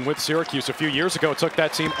 13th season with Syracuse a few years ago took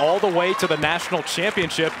that team all the way to the national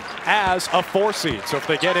championship as a 4 seed. So if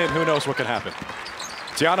they get in, who knows what can happen.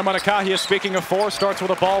 Tiana Manakahia, speaking of 4, starts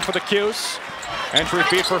with a ball for the Cuse. Entry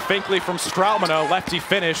feed for Finkley from Strautmana. Lefty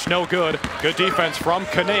finish, no good. Good defense from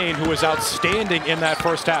Canaan, who was outstanding in that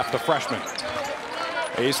first half, the freshman.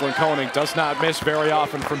 Aislinn Koning does not miss very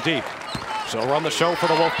often from deep. She'll run the show for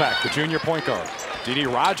the Wolfpack, the junior point guard. Dee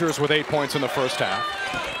Rogers with 8 points in the first half.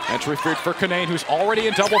 Entry feed for Canaan, who's already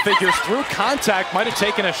in double figures through contact. Might have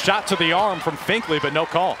taken a shot to the arm from Finkley, but no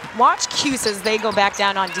call. Watch Cuse as they go back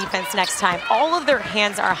down on defense next time. All of their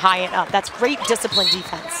hands are high and up. That's great discipline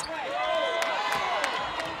defense.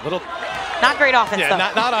 Not great offense, though.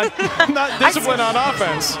 Not discipline on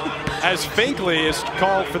offense, as Finkley is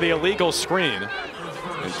called for the illegal screen.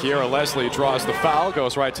 And Kiera Leslie draws the foul,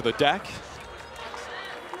 goes right to the deck.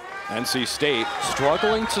 NC State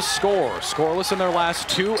struggling to score. Scoreless in their last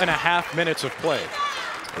 2.5 minutes of play.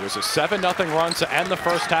 It was a 7-0 run to end the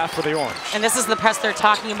first half for the Orange. And this is the press they're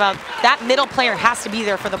talking about. That middle player has to be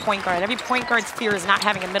there for the point guard. Every point guard's fear is not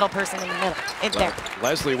having a middle person in the middle. It's there.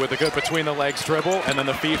 Leslie with a good between-the-legs dribble, and then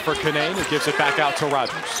the feed for Canaan, who gives it back out to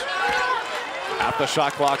Rogers. Half the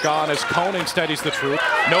shot clock on as Koning steadies the troop.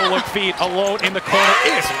 No-look feed alone in the corner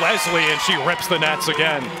is Leslie, and she rips the nets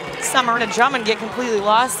again. Summer and Drummond get completely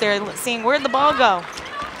lost there, seeing where'd the ball go.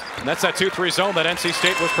 And that's that 2-3 zone that NC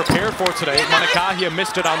State was prepared for today. Manakahia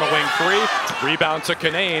missed it on the wing 3. Rebound to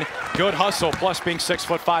Canaan. Good hustle, plus being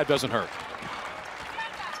 6'5" doesn't hurt.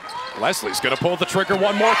 Leslie's going to pull the trigger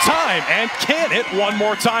one more time, and can it one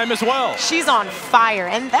more time as well. She's on fire,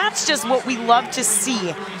 and that's just what we love to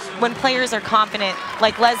see when players are confident,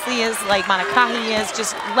 like Leslie is, like Manakahia is,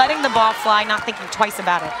 just letting the ball fly, not thinking twice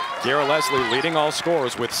about it. Kiera Leslie leading all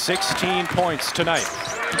scorers with 16 points tonight.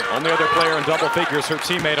 Only other player in double figures, her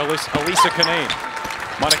teammate Elisa Canaan.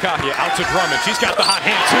 Manakahia out to Drummond. She's got the hot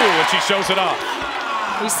hand too, and she shows it off.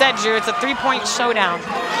 We said, Drew, it's a 3-point showdown.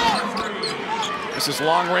 This is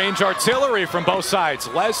long-range artillery from both sides.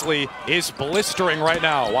 Leslie is blistering right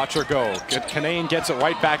now. Watch her go. Canaan gets it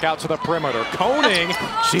right back out to the perimeter. Koning,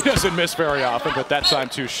 she doesn't miss very often, but that time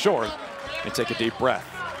too short. And take a deep breath.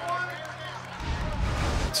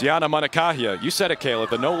 Tiana Manakahia, you said it,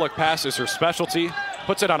 Kayla. The no-look pass is her specialty.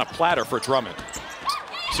 Puts it on a platter for Drummond.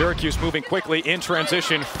 Syracuse moving quickly in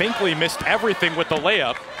transition. Finkley missed everything with the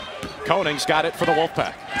layup. Koning's got it for the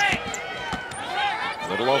Wolfpack. A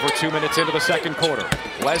little over 2 minutes into the second quarter.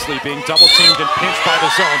 Leslie being double-teamed and pinched by the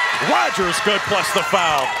zone. Rogers good plus the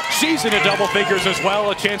foul. She's into double figures as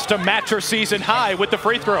well. A chance to match her season high with the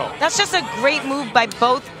free throw. That's just a great move by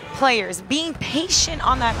both players. Being patient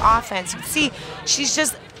on that offense. You see, she's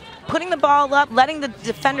just putting the ball up, letting the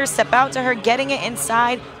defender step out to her, getting it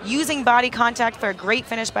inside, using body contact for a great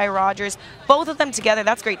finish by Rogers. Both of them together,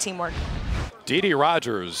 that's great teamwork. Dee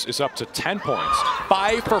Rogers is up to 10 points,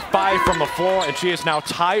 5 for 5 from the floor, and she has now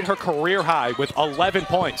tied her career high with 11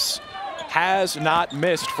 points. Has not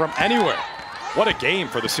missed from anywhere. What a game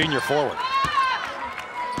for the senior forward.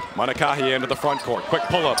 Monikahi into the front court. Quick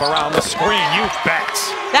pull-up around the screen. You bet.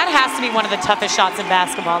 That has to be one of the toughest shots in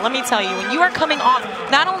basketball. Let me tell you, when you are coming off,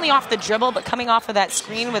 not only off the dribble, but coming off of that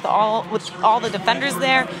screen with all the defenders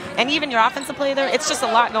there, and even your offensive play there, it's just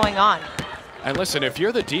a lot going on. And listen, if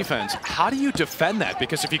you're the defense, how do you defend that?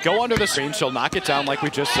 Because if you go under the screen, she'll knock it down like we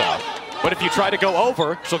just saw. But if you try to go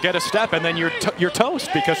over, she'll get a step, and then you're toast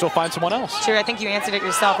because she'll find someone else. Sure, I think you answered it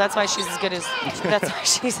yourself. That's why she's as good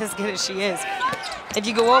as she is. If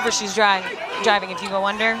you go over, she's driving. If you go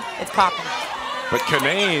under, it's popping. But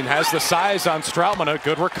Kanane has the size on Stroutman. A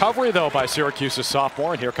good recovery, though, by Syracuse's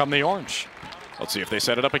sophomore, and here come the Orange. Let's see if they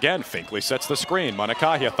set it up again. Finkley sets the screen.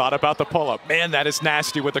 Monikahi thought about the pull-up. Man, that is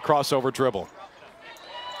nasty with the crossover dribble.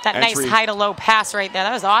 That nice high-to-low pass right there.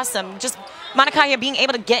 That was awesome. Just Monikahi being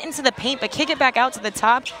able to get into the paint but kick it back out to the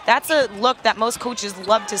top. That's a look that most coaches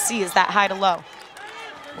love to see, is that high-to-low.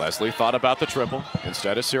 Leslie thought about the triple.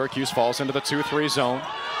 Instead, as Syracuse falls into the 2-3 zone,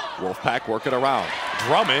 Wolfpack work it around.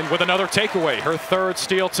 Drummond with another takeaway, her third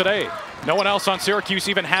steal today. No one else on Syracuse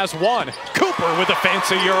even has one. Cooper with a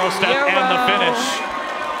fancy Euro step and the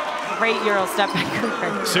finish. Great Euro step by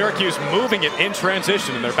Cooper. Syracuse moving it in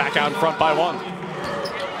transition, and they're back out in front by 1.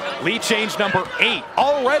 Lead change number 8.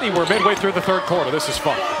 Already we're midway through the third quarter. This is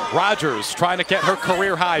fun. Rogers trying to get her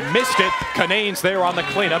career high. Missed it. Kanane's there on the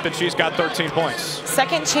cleanup, and she's got 13 points.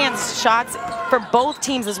 Second chance shots for both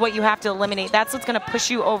teams is what you have to eliminate. That's what's going to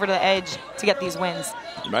push you over the edge to get these wins.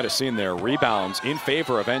 You might have seen their rebounds in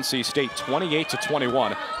favor of NC State,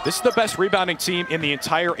 28-21. This is the best rebounding team in the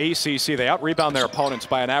entire ACC. They out-rebound their opponents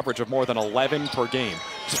by an average of more than 11 per game.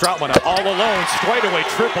 Stroutman all alone. Straightaway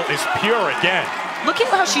triple is pure again. Look at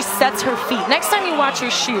how she sets her feet. Next time you watch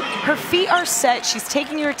her shoot, her feet are set. She's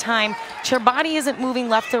taking her time. Her body isn't moving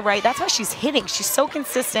left to right. That's why she's hitting. She's so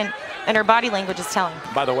consistent, and her body language is telling.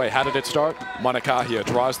 By the way, how did it start? Monikahi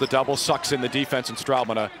draws the double, sucks in the defense, and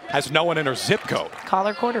Stroutman has no one in her zip code. Call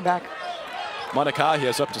her quarterback. Monikahi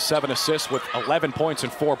is up to 7 assists with 11 points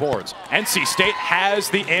and 4 boards. NC State has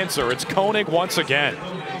the answer. It's Koenig once again.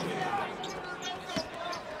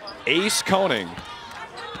 Ace Koenig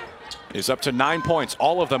is up to 9 points,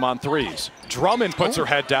 all of them on threes. Drummond puts her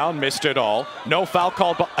head down, missed it all. No foul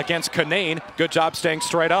called against Kanane. Good job staying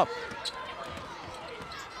straight up.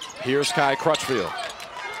 Here's Kai Crutchfield.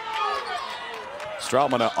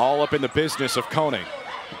 Stroutman all up in the business of Koenig.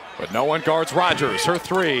 But no one guards Rogers. Her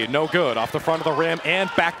three, no good. Off the front of the rim and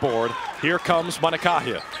backboard. Here comes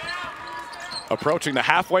Monikahi. Approaching the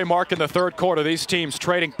halfway mark in the third quarter, these teams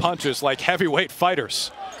trading punches like heavyweight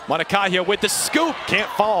fighters. Monikahi with the scoop, can't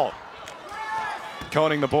fall.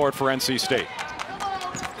 Koenig the board for NC State.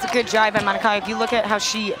 It's a good drive by Monikahi. If you look at how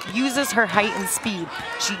she uses her height and speed,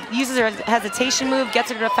 she uses her hesitation move, gets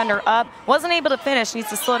her defender up, wasn't able to finish, needs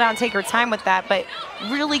to slow down, take her time with that, but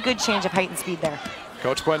really good change of height and speed there.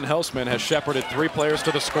 Coach Quentin Hilsman has shepherded 3 players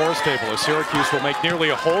to the scores table as Syracuse will make nearly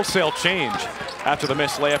a wholesale change after the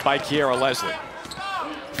missed layup by Kiera Leslie.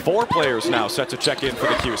 4 players now set to check in for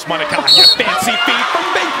the Cuse. Monikahi, fancy feed from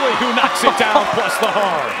Binkley, who knocks it down, plus the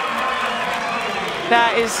hard.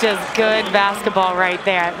 That is just good basketball right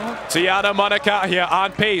there. Tiana Monikahi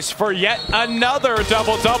on pace for yet another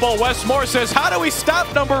double-double. Wes Moore says, how do we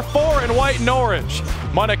stop number 4 in white and orange?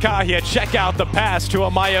 Monikahi check out the pass to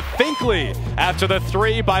Amaya Finkley. After the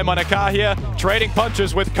 3 by Monikahi, trading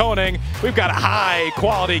punches with Koenig. We've got a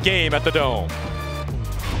high-quality game at the Dome.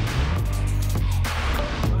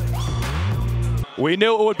 We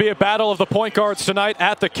knew it would be a battle of the point guards tonight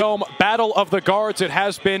at the Dome. Battle of the guards it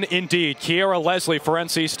has been indeed. Kiera Leslie for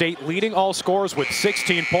NC State leading all scores with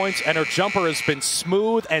 16 points, and her jumper has been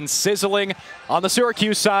smooth and sizzling. On the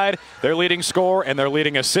Syracuse side, their leading scorer and their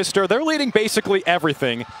leading assister, they're leading basically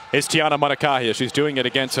everything, is Tiana Monikahi. She's doing it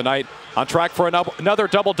again tonight. On track for another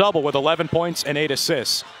double-double with 11 points and 8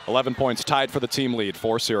 assists. 11 points tied for the team lead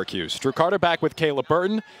for Syracuse. Drew Carter back with Caleb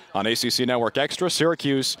Burton on ACC Network Extra.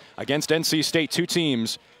 Syracuse against NC State, 2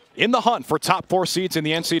 teams in the hunt for top 4 seeds in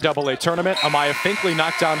the NCAA tournament. Amaya Finkley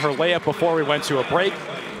knocked down her layup before we went to a break.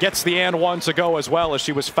 Gets the and one to go as well as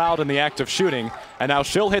she was fouled in the act of shooting. And now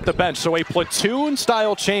she'll hit the bench. So a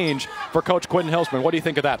platoon-style change for Coach Quentin Hilsman. What do you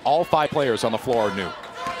think of that? All 5 players on the floor are new.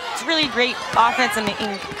 It's really great offense and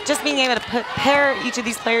just being able to pair each of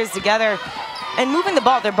these players together and moving the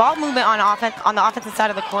ball. Their ball movement on the offensive side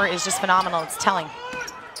of the court is just phenomenal. It's telling.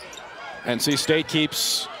 NC State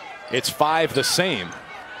keeps its 5 the same.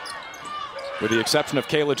 with the exception of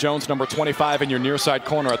Kayla Jones, number 25 in your near side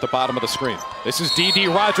corner at the bottom of the screen. This is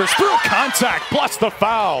DeeDee Rogers through contact plus the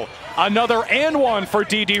foul. Another and one for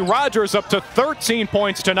DeeDee Rogers, up to 13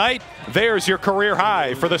 points tonight. There's your career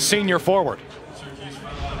high for the senior forward.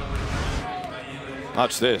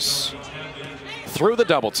 Watch this. Through the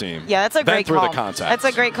double team. Yeah, that's a great call. Then through the contact. That's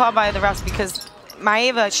a great call by the refs because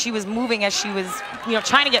Maeva, she was moving as she was,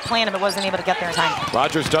 trying to get planted, but wasn't able to get there in time.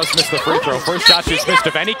 Rogers does miss the free throw. First shot she's missed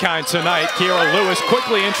of any kind tonight. Kiera Lewis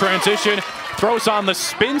quickly in transition, throws on the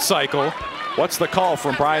spin cycle. What's the call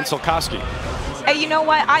from Brian Solkowski? Hey, you know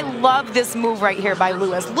what? I love this move right here by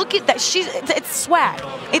Lewis. Look at that. It's swag.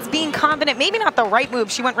 It's being confident. Maybe not the right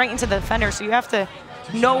move. She went right into the defender, so you have to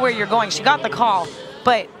know where you're going. She got the call,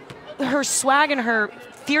 but her swag and her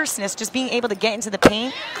fierceness, just being able to get into the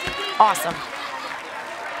paint, awesome.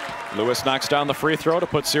 Lewis knocks down the free throw to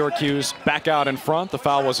put Syracuse back out in front. The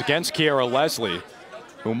foul was against Kiera Leslie,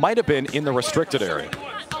 who might have been in the restricted area.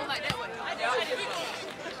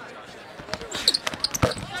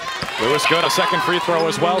 Lewis good, a second free throw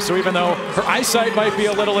as well, so even though her eyesight might be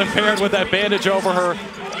a little impaired with that bandage over her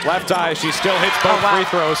left eye, she still hits both free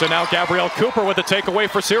throws. And now Gabrielle Cooper with the takeaway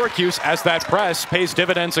for Syracuse as that press pays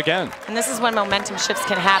dividends again. And this is when momentum shifts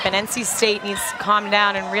can happen. NC State needs to calm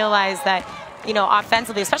down and realize that,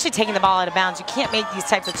 offensively, especially taking the ball out of bounds, you can't make these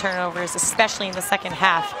types of turnovers, especially in the second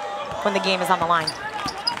half when the game is on the line.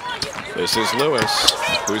 This is Lewis,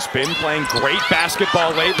 who's been playing great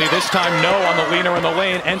basketball lately. This time, no on the leaner in the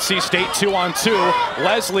lane. NC State 2-on-2.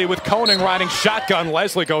 Leslie with Koning riding shotgun.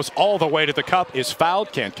 Leslie goes all the way to the cup, is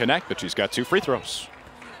fouled, can't connect, but she's got 2 free throws.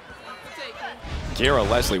 Kiera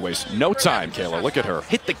Leslie wastes no time, Kayla. Look at her.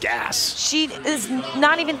 Hit the gas. She is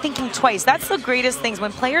not even thinking twice. That's the greatest things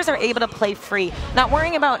when players are able to play free, not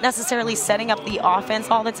worrying about necessarily setting up the offense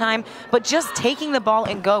all the time, but just taking the ball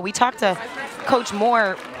and go. We talked to Coach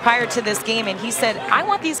Moore prior to this game, and he said, I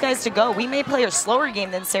want these guys to go. We may play a slower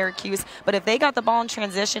game than Syracuse, but if they got the ball in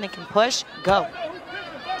transition and can push, go.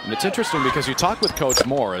 And it's interesting because you talk with Coach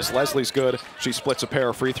Moore. As Leslie's good, she splits a pair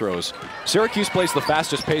of free throws. Syracuse plays the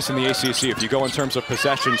fastest pace in the ACC if you go in terms of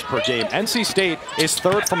possessions per game. NC State is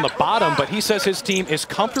third from the bottom, but he says his team is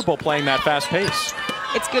comfortable playing that fast pace.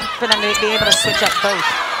 It's good for them to be able to switch up both.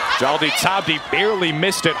 Jaldi Tabdi barely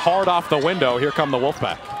missed it hard off the window. Here come the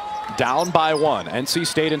Wolfpack. Down by 1, NC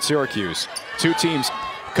State and Syracuse. 2 teams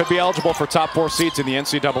could be eligible for top 4 seeds in the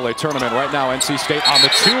NCAA tournament. Right now, NC State on the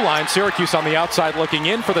 2 line. Syracuse on the outside looking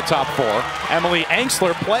in for the top 4. Emily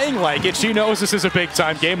Angsler playing like it. She knows this is a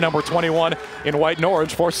big-time game. Number 21 in white and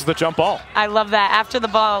orange forces the jump ball. I love that. After the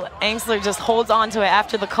ball, Angsler just holds on to it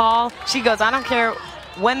after the call. She goes, I don't care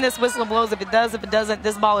when this whistle blows, if it does, if it doesn't,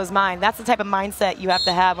 this ball is mine. That's the type of mindset you have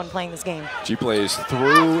to have when playing this game. She plays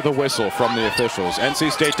through the whistle from the officials.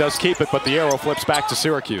 NC State does keep it, but the arrow flips back to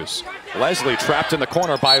Syracuse. Leslie trapped in the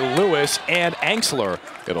corner by Lewis and Angsler.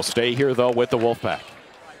 It'll stay here, though, with the Wolfpack.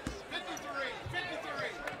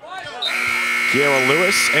 Kiera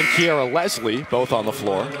Lewis and Kiera Leslie both on the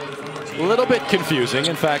floor. A little bit confusing.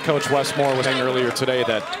 In fact, Coach Westmore was saying earlier today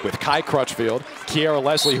that with Kai Crutchfield, Kiera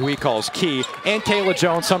Leslie, who he calls Key, and Kayla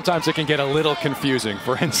Jones, sometimes it can get a little confusing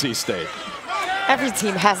for NC State. Every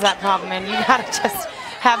team has that problem, and you gotta just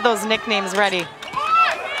have those nicknames ready.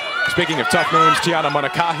 Speaking of tough names, Tiana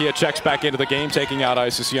Monakahia checks back into the game, taking out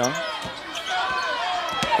Isis Young.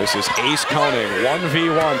 This is Ace Koning,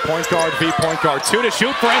 1v1, point guard v point guard. 2 to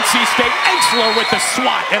shoot for NC State. Angsler with the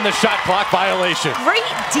swat and the shot clock violation. Great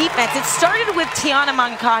defense. It started with Tiana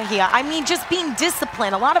Monakahia. I mean, just being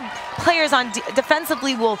disciplined. A lot of players on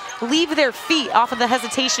defensively will leave their feet off of the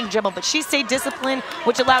hesitation dribble, but she stayed disciplined,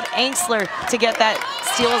 which allowed Angsler to get that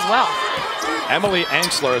steal as well. Emily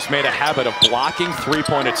Angsler has made a habit of blocking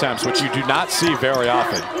three-point attempts, which you do not see very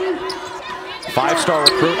often. 5-star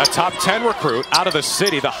recruit, a top 10 recruit out of the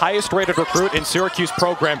city, the highest rated recruit in Syracuse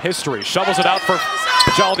program history. Shovels it out for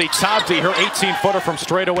Jaldi Tabdi. Her 18-footer from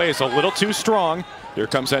straight away is a little too strong. Here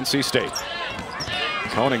comes NC State.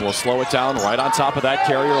 Koning will slow it down right on top of that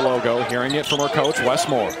Carrier logo, hearing it from her coach, Wes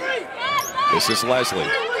Moore. This is Leslie.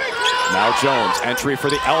 Now Jones, entry for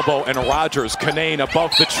the elbow, and Rogers. Kanane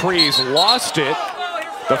above the trees, lost it.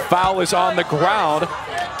 The foul is on the ground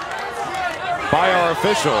by our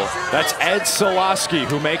official. That's Ed Silasky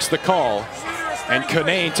who makes the call. And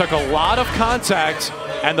Kanane took a lot of contact,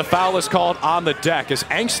 and the foul is called on the deck as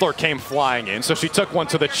Angsler came flying in. So she took one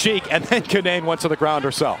to the cheek, and then Kanane went to the ground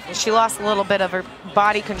herself. She lost a little bit of her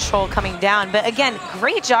body control coming down. But again,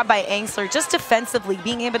 great job by Angsler, just defensively,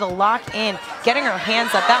 being able to lock in, getting her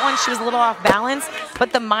hands up. That one, she was a little off balance,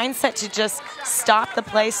 but the mindset to just stop the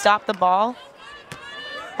play, stop the ball,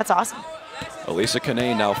 that's awesome. Elisa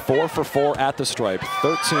Canane now 4 for 4 at the stripe.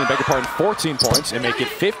 14 points, and make it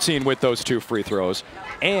 15 with those 2 free throws.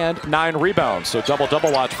 And 9 rebounds, so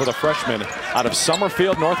double-double watch for the freshman out of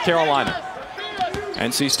Summerfield, North Carolina.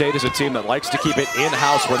 NC State is a team that likes to keep it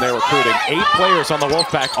in-house when they're recruiting. 8 players on the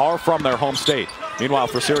Wolfpack are from their home state. Meanwhile,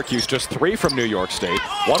 for Syracuse, just 3 from New York State.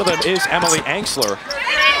 One of them is Emily Angsler,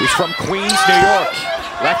 who's from Queens, New York.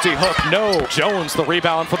 Lefty hook, no. Jones, the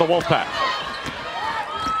rebound for the Wolfpack.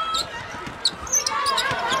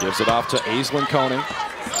 Gives it off to Aislinn Koning.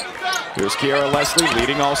 Here's Kiara Leslie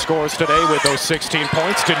leading all scorers today with those 16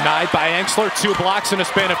 points. Denied by Angsler. 2 blocks in a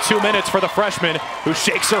span of 2 minutes for the freshman, who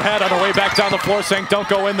shakes her head on her way back down the floor saying, don't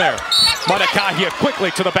go in there. Monikahia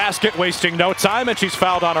quickly to the basket, wasting no time, and she's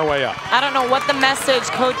fouled on her way up. I don't know what the message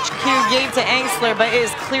Coach Q gave to Angsler, but it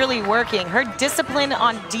is clearly working. Her discipline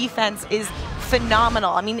on defense is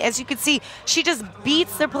phenomenal. I mean, as you can see, she just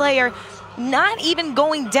beats the player, not even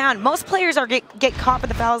going down. Most players get caught with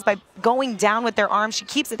the fouls by going down with their arms. She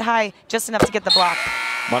keeps it high just enough to get the block.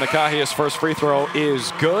 Monikahia's first free throw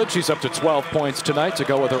is good. She's up to 12 points tonight to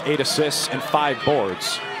go with her 8 assists and 5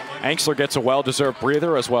 boards. Angsler gets a well-deserved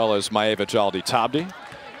breather, as well as Maeva Jaldi-Tabdi.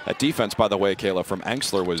 That defense, by the way, Kayla, from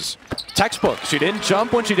Angsler was textbook. She didn't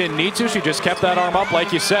jump when she didn't need to. She just kept that arm up,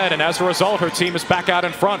 like you said, and as a result, her team is back out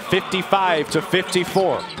in front,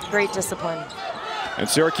 55-54. Great discipline. And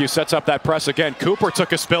Syracuse sets up that press again. Cooper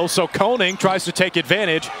took a spill, so Koning tries to take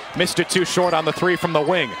advantage. Missed it too short on the 3 from the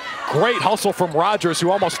wing. Great hustle from Rogers, who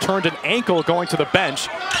almost turned an ankle going to the bench.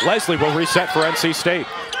 Leslie will reset for NC State.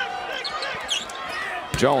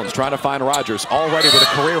 Jones trying to find Rogers, already with a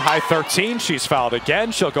career-high 13. She's fouled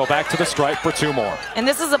again. She'll go back to the stripe for 2 more. And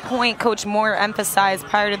this is a point Coach Moore emphasized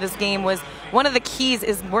prior to this game, was one of the keys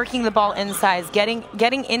is working the ball inside,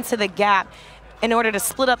 getting into the gap in order to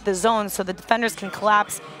split up the zone so the defenders can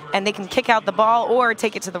collapse and they can kick out the ball or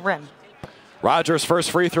take it to the rim. Rogers'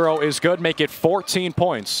 first free throw is good, make it 14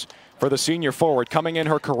 points for the senior forward. Coming in,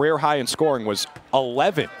 her career high in scoring was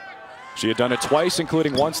 11. She had done it twice,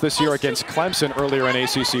 including once this year against Clemson earlier in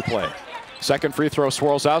ACC play. Second free throw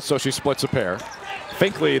swirls out, so she splits a pair.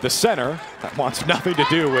 Finkley, the center, that wants nothing to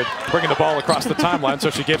do with bringing the ball across the timeline, so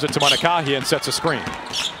she gives it to Monikahia and sets a screen.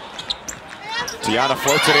 Tiana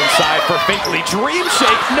floats it inside for Finkley. Dream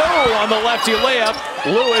shake, no on the lefty layup.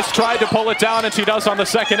 Lewis tried to pull it down, and she does on the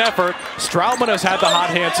second effort. Stroutman has had the hot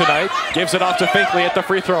hand tonight. Gives it off to Finkley at the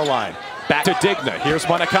free throw line. Back to Digna. Here's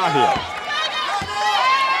Monikahia.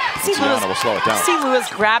 Tiana will slow it down. See Lewis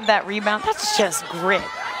grab that rebound. That's just grit.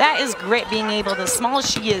 That is grit, being able, as small as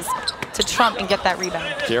she is, to trump and get that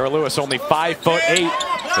rebound. Kiara Lewis, only 5'8".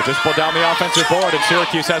 They just pulled down the offensive board, and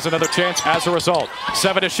Syracuse has another chance as a result.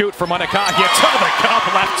 7 to shoot for Monikahia. To the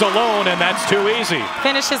cup, left alone, and that's too easy.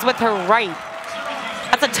 Finishes with her right.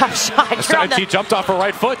 That's a tough shot. She jumped off her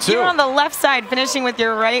right foot, too. You're on the left side, finishing with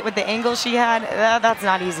your right, with the angle she had. That's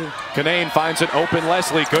not easy. Canane finds an open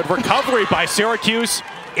Leslie. Good recovery by Syracuse.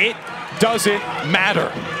 It doesn't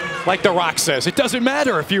matter. Like The Rock says, it doesn't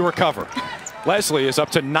matter if you recover. Leslie is up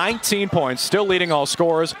to 19 points, still leading all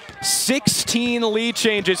scorers. 16 lead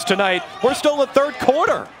changes tonight. We're still in the third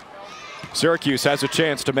quarter. Syracuse has a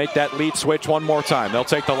chance to make that lead switch one more time. They'll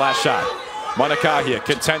take the last shot. Monikahia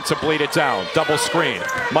content to bleed it down. Double screen.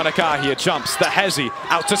 Monikahia jumps. The hezzy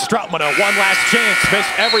out to Stroutman. One last chance.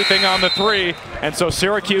 Missed everything on the 3. And so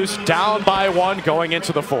Syracuse down by 1 going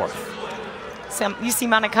into the 4th. So you see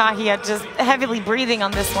Monikahia just heavily breathing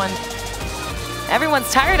on this one. Everyone's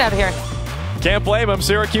tired out here. Can't blame them.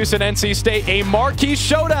 Syracuse and NC State, a marquee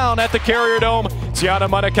showdown at the Carrier Dome. Tiana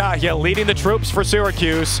Monikahia leading the troops for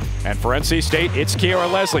Syracuse. And for NC State, it's Kiara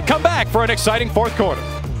Leslie. Come back for an exciting 4th quarter.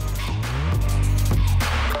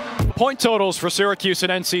 Point totals for Syracuse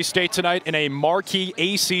and NC State tonight in a marquee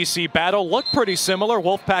ACC battle look pretty similar.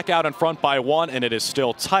 Wolfpack out in front by 1, and it is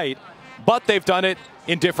still tight. But they've done it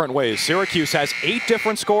in different ways. Syracuse has 8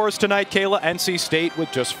 different scorers tonight, Kayla. NC State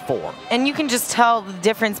with just 4. And you can just tell the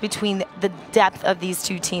difference between the depth of these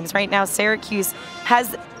two teams. Right now, Syracuse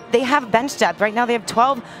they have bench depth. Right now, they have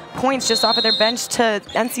 12 points just off of their bench to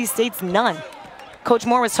NC State's none. Coach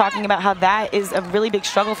Moore was talking about how that is a really big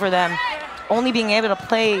struggle for them, only being able to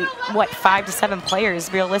play, 5 to 7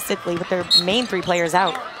 players realistically with their main 3 players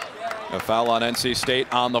out. A foul on NC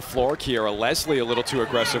State on the floor. Kiara Leslie a little too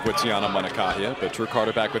aggressive with Tiana Monikahia, but Drew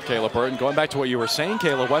Carter back with Kayla Burton. Going back to what you were saying,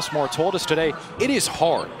 Kayla, Westmore told us today, it is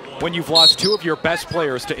hard when you've lost 2 of your best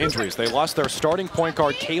players to injuries. They lost their starting point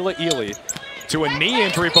guard, Kayla Ely, to a knee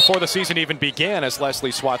injury before the season even began as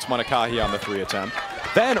Leslie swats Monikahia on the 3 attempt.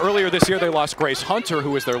 Then earlier this year, they lost Grace Hunter,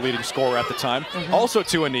 who was their leading scorer at the time, also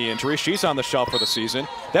to a knee injury. She's on the shelf for the season.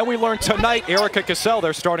 Then we learned tonight Erica Cassell,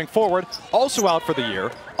 their starting forward, also out for the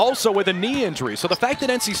year, also with a knee injury. So the fact that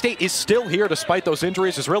NC State is still here despite those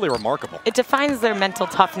injuries is really remarkable. It defines their mental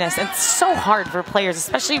toughness, and it's so hard for players,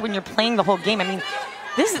 especially when you're playing the whole game. I mean,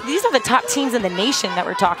 these are the top teams in the nation that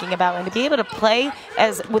we're talking about, and to be able to play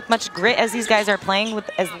with much grit as these guys are playing with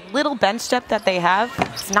as little bench depth that they have,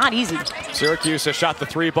 it's not easy. Syracuse has shot the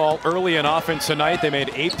 3-ball early and often tonight. They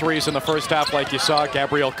made 8 threes in the first half like you saw.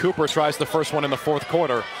 Gabrielle Cooper tries the first one in the fourth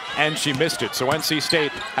quarter, and she missed it. So NC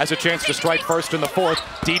State has a chance to strike first in the fourth.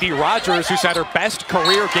 Dee Rogers, who's had her best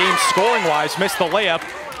career game scoring-wise, missed the layup.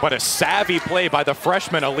 But a savvy play by the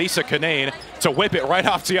freshman Elisa Canane to whip it right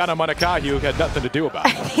off Tiana Monacahia, who had nothing to do about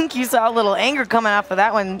it. I think you saw a little anger coming off of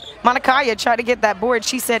that one. Monacahia tried to get that board.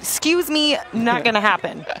 She said, "Excuse me, not going to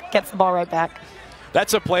happen." Gets the ball right back.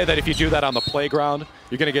 That's a play that if you do that on the playground,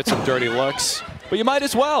 you're going to get some dirty looks. But you might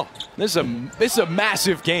as well. This is a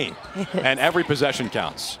massive game, and every possession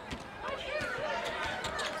counts.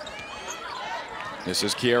 This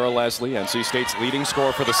is Kiera Leslie, NC State's leading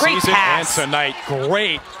scorer for the season. Pass. And tonight,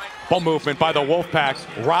 great ball movement by the Wolfpack.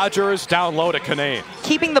 Rogers down low to Canane.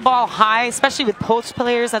 Keeping the ball high, especially with post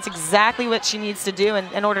players, that's exactly what she needs to do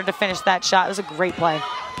in order to finish that shot. It was a great play.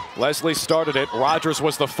 Leslie started it. Rogers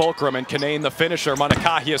was the fulcrum, and Canane the finisher.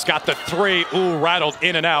 Monacahia's got the 3. Ooh, rattled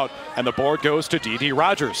in and out. And the board goes to Dee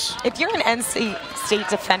Rogers. If you're an NC State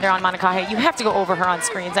defender on Monacahia, you have to go over her on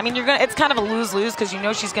screens. I mean, it's kind of a lose-lose because you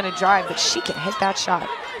know she's going to drive, but she can hit that shot.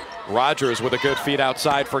 Rogers with a good feed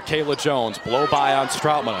outside for Kayla Jones. Blow by on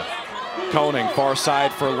Strautmana. Koning far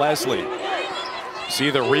side for Leslie. See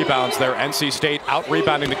the rebounds there. NC State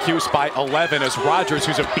out-rebounding the Cuse by 11 as Rogers,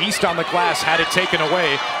 who's a beast on the glass, had it taken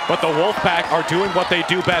away. But the Wolfpack are doing what they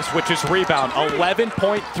do best, which is rebound.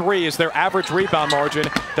 11.3 is their average rebound margin.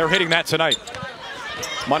 They're hitting that tonight.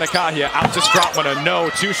 Monacahia out to Strautmana. No,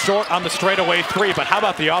 too short on the straightaway 3. But how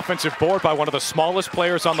about the offensive board by one of the smallest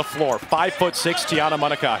players on the floor? 5'6", Tiana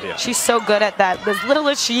Monacahia. She's so good at that. As little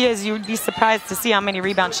as she is, you would be surprised to see how many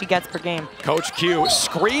rebounds she gets per game. Coach Q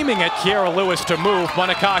screaming at Kiera Lewis to move.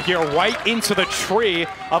 Monacahia right into the tree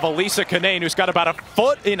of Elisa Canane, who's got about a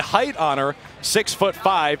foot in height on her.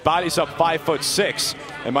 6'5", body's up 5'6".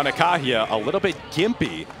 And Monacahia a little bit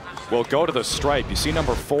gimpy. Will go to the stripe. You see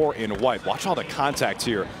number 4 in white. Watch all the contact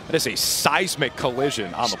here. That is a seismic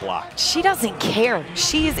collision on the block. She doesn't care.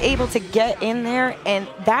 She is able to get in there, and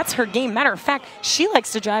that's her game. Matter of fact, she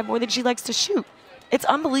likes to drive more than she likes to shoot. It's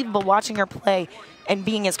unbelievable watching her play and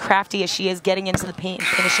being as crafty as she is, getting into the paint and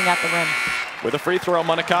finishing at the rim. With a free throw,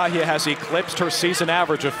 Monacahia has eclipsed her season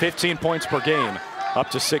average of 15 points per game, up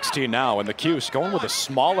to 16 now. And the Cuse going with a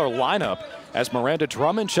smaller lineup as Miranda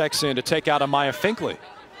Drummond checks in to take out Amaya Finkley.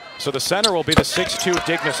 So the center will be the 6'2"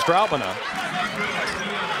 Digna Strautmana.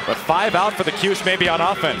 But 5 out for the Cuse maybe on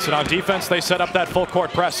offense. And on defense, they set up that full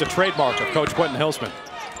court press, a trademark of Coach Quentin Hilsman.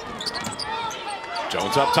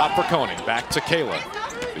 Jones up top for Koning. Back to Kayla.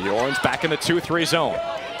 The Orange back in the 2-3 zone.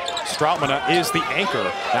 Strautmana is the anchor.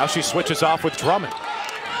 Now she switches off with Drummond.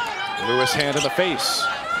 Lewis hand in the face.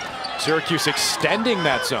 Syracuse extending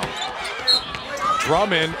that zone.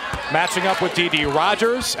 Drummond matching up with Dee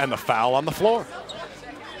Rogers, and the foul on the floor.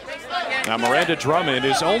 Now Miranda Drummond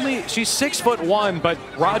is she's 6'1", but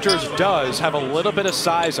Rogers does have a little bit of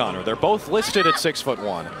size on her. They're both listed at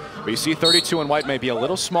 6'1". But you see 32 in white may be a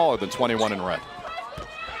little smaller than 21 in red.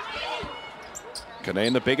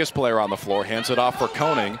 Canane, the biggest player on the floor, hands it off for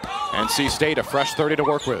Koning. NC State, a fresh 30 to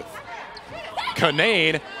work with.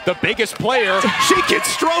 Canane, the biggest player, she can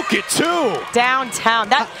stroke it too. Downtown.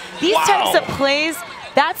 These types of plays,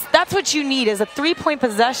 that's what you need is a 3-point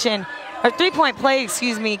possession. Or 3-point play,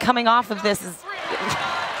 excuse me, coming off of this is...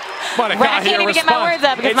 I can't even get my words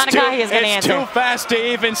out because Monacahia is going to answer. It's too fast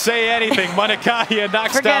to even say anything. Monacahia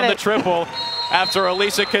knocks down the triple after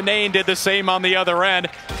Elisa Canane did the same on the other end.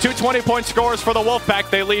 2 20-point scores for the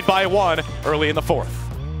Wolfpack. They lead by 1 early in the fourth.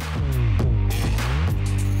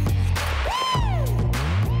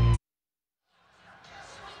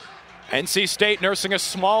 NC State nursing a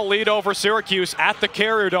small lead over Syracuse at the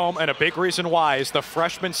Carrier Dome, and a big reason why is the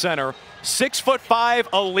freshman center, 6'5",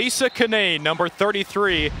 Elisa Canane, number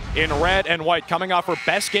 33 in red and white, coming off her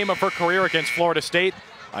best game of her career against Florida State.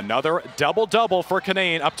 Another double-double for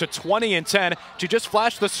Canane, up to 20 and 10. She just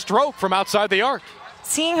flashed the stroke from outside the arc.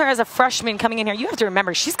 Seeing her as a freshman coming in here, you have to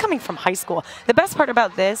remember, she's coming from high school. The best part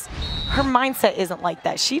about this, her mindset isn't like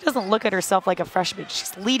that. She doesn't look at herself like a freshman.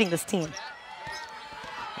 She's leading this team.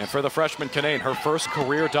 And for the freshman Canane, her first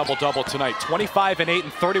career double-double tonight. 25 and 8 in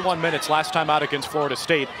 31 minutes last time out against Florida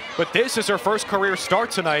State. But this is her first career start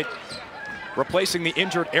tonight replacing the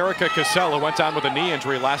injured Erica Cassell, who went down with a knee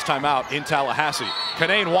injury last time out in Tallahassee.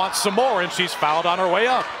 Canaan wants some more, and she's fouled on her way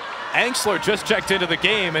up. Angsler just checked into the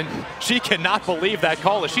game, and she cannot believe that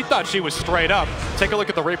call. She thought she was straight up. Take a look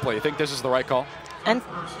at the replay. You think this is the right call? And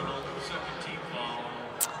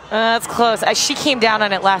that's close. She came down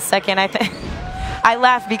on it last second, I think. I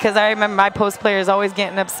laugh because I remember my post players always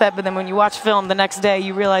getting upset, but then when you watch film the next day,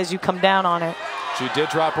 you realize you come down on it. She did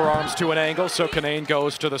drop her arms to an angle, so Canaan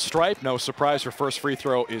goes to the stripe. No surprise, her first free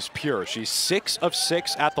throw is pure. She's 6 of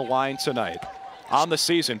 6 at the line tonight. On the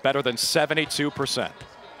season, better than 72%.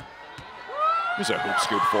 Here's a hoop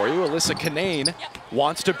scoop for you. Alyssa Canaan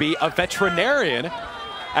wants to be a veterinarian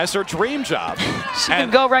as her dream job. She can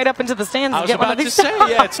go right up into the stands and get one of these. I was about to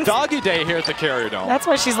say, yeah, it's doggy day here at the Carrier Dome. That's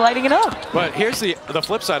why she's lighting it up. But here's the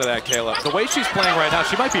flip side of that, Kayla. The way she's playing right now,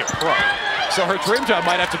 she might be a pro. So her dream job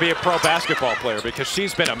might have to be a pro basketball player because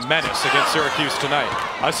she's been a menace against Syracuse tonight.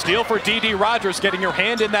 A steal for D.D. Rogers, getting her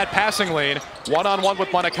hand in that passing lane. One-on-one with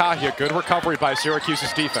Monacahia. Good recovery by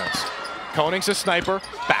Syracuse's defense. Koning's a sniper.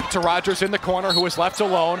 Back to Rogers in the corner, who is left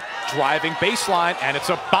alone. Driving baseline, and it's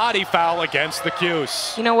a body foul against the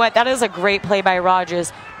Cuse. You know what? That is a great play by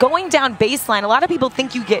Rogers. Going down baseline, a lot of people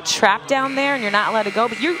think you get trapped down there and you're not allowed to go,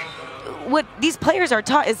 but what these players are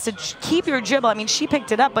taught is to keep your dribble. I mean, she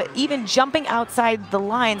picked it up, but even jumping outside the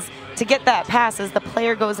lines to get that pass as the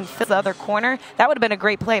player goes and fills the other corner, that would have been a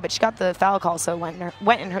great play, but she got the foul call, so it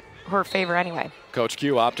went in her favor anyway. Coach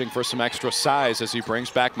Q opting for some extra size as he brings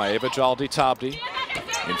back Maeva Jaldi-Tabdi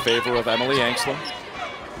in favor of Emily Angsler.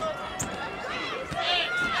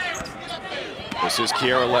 This is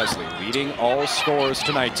Kiara Leslie leading all scorers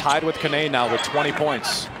tonight, tied with Canaan now with 20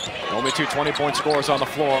 points. The only two 20-point scorers on the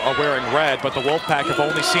floor are wearing red, but the Wolfpack have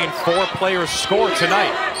only seen 4 players score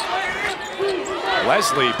tonight.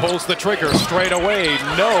 Leslie pulls the trigger straight away.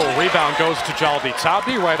 No. Rebound goes to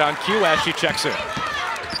Jaldi-Tabdi right on cue as she checks in.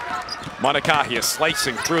 Monacahia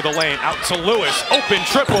slicing through the lane, out to Lewis. Open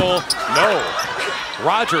triple. No.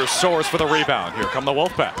 Rogers soars for the rebound. Here come the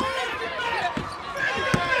Wolfpack.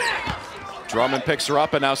 Drummond picks her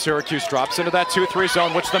up, and now Syracuse drops into that 2-3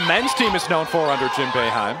 zone, which the men's team is known for under Jim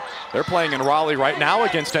Boeheim. They're playing in Raleigh right now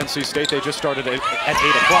against NC State. They just started at 8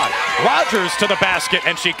 o'clock. Rogers to the basket,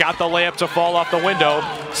 and she got the layup to fall off the window.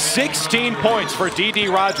 16 points for D.D.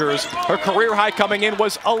 Rogers. Her career high coming in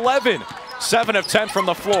was 11. 7 of 10 from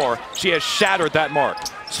the floor. She has shattered that mark.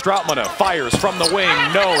 Stroutmana fires from the wing.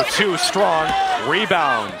 No, too strong.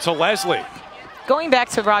 Rebound to Leslie. Going back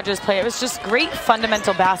to Rogers' play, it was just great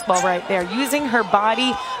fundamental basketball right there. Using her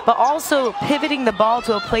body, but also pivoting the ball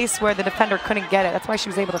to a place where the defender couldn't get it. That's why she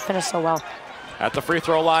was able to finish so well. At the free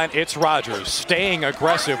throw line, it's Rogers. Staying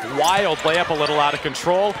aggressive. Wild layup, a little out of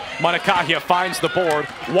control. Monacahia finds the board.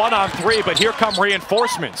 1-on-3, but here come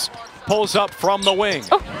reinforcements. Pulls up from the wing.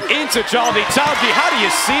 Into Jaldi-Tabdi. How do you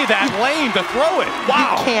see that lane to throw it?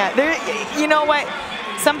 Wow. You can't. You know what?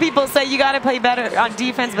 Some people say you got to play better on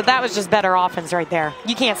defense, but that was just better offense right there.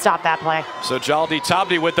 You can't stop that play. So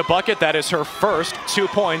Jaldi-Tabdi with the bucket. That is her first 2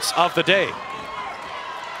 points of the day.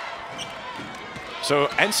 So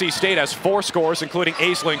NC State has 4 scores, including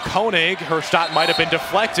Aislinn Koenig. Her shot might have been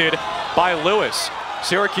deflected by Lewis.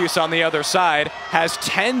 Syracuse on the other side has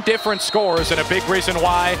 10 different scores, and a big reason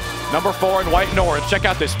why. Number 4 in white and orange. Check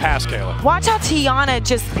out this pass, Kayla. Watch how Tiana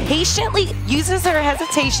just patiently uses her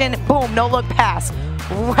hesitation. Boom, no look pass.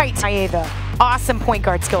 Right, Maeva. Awesome point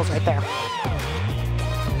guard skills right there.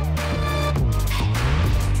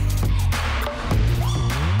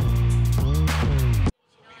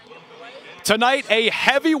 Tonight, a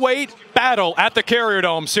heavyweight battle at the Carrier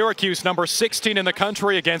Dome. Syracuse, number 16 in the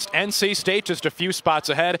country, against NC State, just a few spots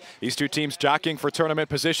ahead. These two teams jockeying for tournament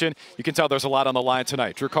position. You can tell there's a lot on the line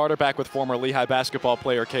tonight. Drew Carter back with former Lehigh basketball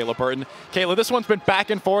player Kayla Burton. Kayla, this one's been back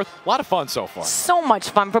and forth. A lot of fun so far. So much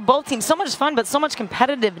fun for both teams. So much fun, but so much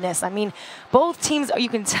competitiveness. I mean, both teams, you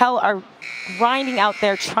can tell, are grinding out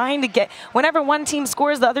there, trying to get, whenever one team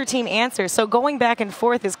scores, the other team answers. So going back and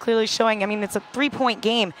forth is clearly showing, I mean, it's a 3-point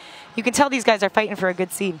game. You can tell these guys are fighting for a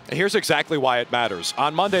good seed. Here's exactly why it matters.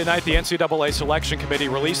 On Monday night, the NCAA Selection Committee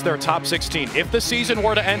released their top 16. If the season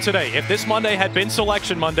were to end today, if this Monday had been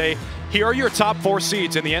Selection Monday, here are your top 4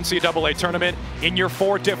 seeds in the NCAA tournament in your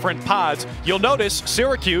 4 different pods. You'll notice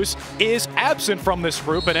Syracuse is absent from this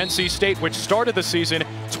group, and NC State, which started the season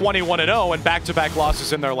 21-0 and back-to-back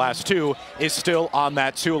losses in their last 2, is still on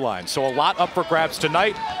that 2 line. So a lot up for grabs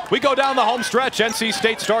tonight. We go down the home stretch. NC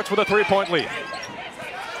State starts with a 3-point lead.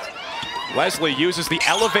 Leslie uses the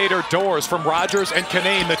elevator doors from Rogers and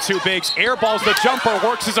Canaan, the 2 bigs. Airballs the jumper,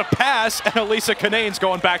 works as a pass, and Elisa Canaan's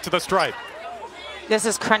going back to the stripe. This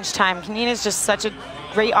is crunch time. Canaan is just such a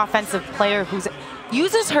great offensive player who's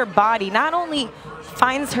uses her body, not only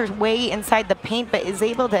finds her way inside the paint, but is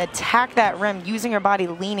able to attack that rim using her body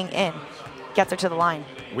leaning in. Gets her to the line.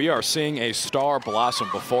 We are seeing a star blossom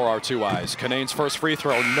before our two eyes. Kanane's first free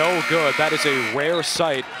throw, no good. That is a rare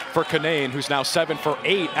sight for Kanane, who's now 7 for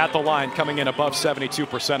 8 at the line, coming in above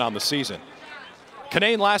 72% on the season.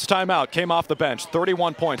 Kanane last time out came off the bench,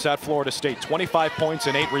 31 points at Florida State, 25 points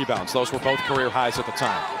and 8 rebounds. Those were both career highs at the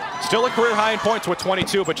time. Still a career high in points with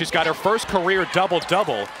 22, but she's got her first career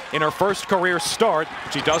double-double in her first career start.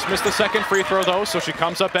 She does miss the second free throw, though, so she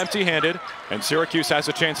comes up empty-handed, and Syracuse has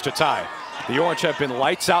a chance to tie. The Orange have been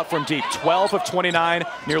lights out from deep, 12 of 29,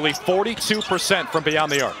 nearly 42% from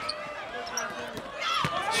beyond the arc.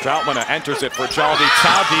 Stroutman enters it for Jaldi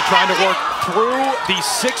Tabdi, trying to work through the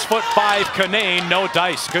 6'5" Kanane. No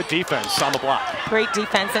dice. Good defense on the block. Great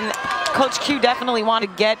defense, and Coach Q definitely wanted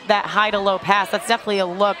to get that high to low pass. That's definitely a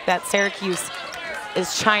look that Syracuse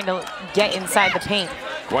is trying to get inside the paint.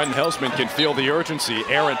 Gwen Hilsman can feel the urgency.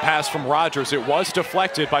 Errant pass from Rogers. It was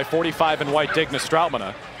deflected by 45 in white Digna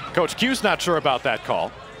Stroutman. Coach Q's not sure about that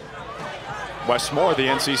call. Wes Moore, the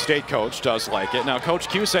NC State coach, does like it. Now, Coach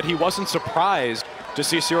Q said he wasn't surprised to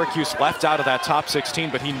see Syracuse left out of that top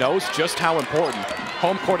 16, but he knows just how important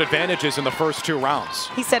home court advantage is in the first 2 rounds.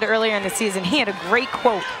 He said earlier in the season, he had a great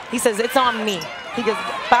quote. He says, "It's on me." He goes,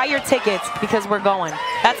 "Buy your tickets because we're going."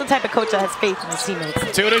 That's the type of coach that has faith in his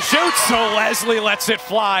teammates. 2 to shoot, so Leslie lets it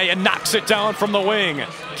fly and knocks it down from the wing.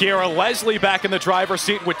 Kiera Leslie back in the driver's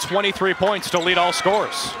seat with 23 points to lead all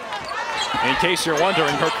scorers. In case you're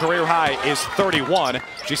wondering, her career high is 31.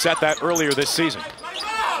 She set that earlier this season.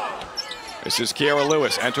 This is Kiera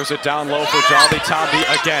Lewis, enters it down low for Jaldi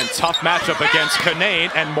Tabdi again. Tough matchup against Kanane,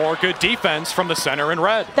 and more good defense from the center in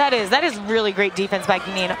red. That is really great defense by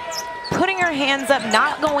Kanane. Putting her hands up,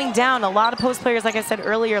 not going down. A lot of post players, like I said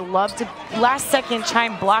earlier, love to last second try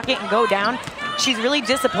and block it and go down. She's really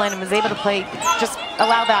disciplined and was able to play, just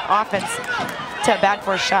allow that offense to bat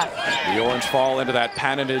for a shot. The Orange fall into that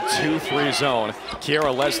patented 2-3 zone.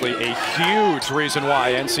 Kiera Leslie, a huge reason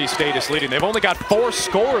why NC State is leading. They've only got 4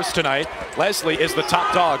 scorers tonight. Leslie is the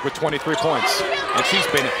top dog with 23 points. And she's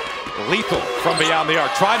been lethal from beyond the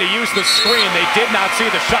arc. Trying to use the screen. They did not see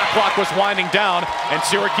the shot clock was winding down, and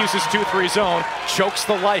Syracuse's 2-3 zone chokes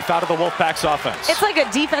the life out of the Wolfpack's offense. It's like a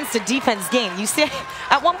defense-to-defense game. You see,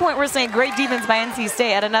 at one point we're saying great defense by NC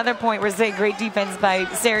State. At another point we're saying great defense by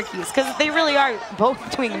Syracuse, because they really are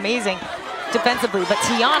both doing amazing defensively. But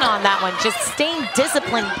Tiana on that one, just staying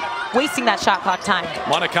disciplined, wasting that shot clock time.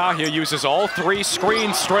 Monikahia uses all 3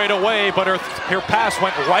 screens straight away, but her pass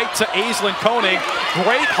went right to Aislinn Koenig.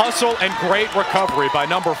 Great hustle and great recovery by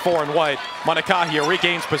number 4 in white. Monikahia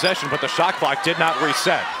regains possession, but the shot clock did not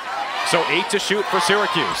reset. So 8 to shoot for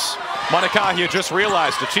Syracuse. Monikahia just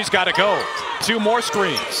realized that she's got to go. 2 more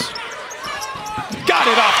screens. Got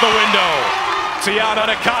it off the window. Tiana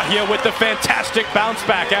Nakahia with the fantastic bounce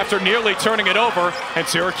back after nearly turning it over, and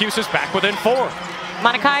Syracuse is back within 4.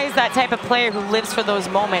 Monikahia is that type of player who lives for those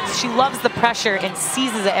moments. She loves the pressure and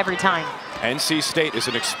seizes it every time. NC State is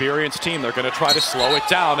an experienced team. They're going to try to slow it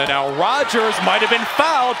down, and now Rogers might have been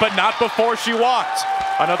fouled, but not before she walked.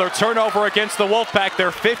 Another turnover against the Wolfpack, their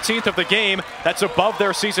 15th of the game. That's above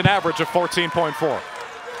their season average of 14.4.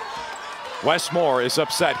 Wes Moore is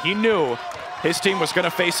upset. He knew his team was going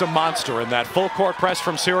to face a monster in that full court press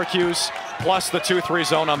from Syracuse, plus the 2-3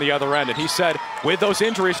 zone on the other end. And he said, with those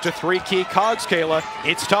injuries to 3 key cogs, Kayla,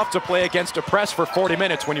 it's tough to play against a press for 40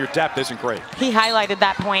 minutes when your depth isn't great. He highlighted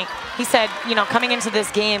that point. He said, you know, coming into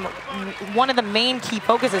this game, one of the main key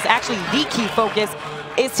focuses, actually the key focus,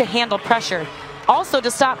 is to handle pressure. Also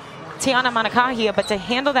to stop Tiana Monikahia, but to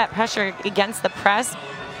handle that pressure against the press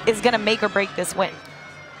is going to make or break this win.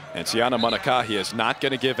 And Tiana Monikahia is not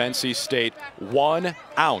going to give NC State 1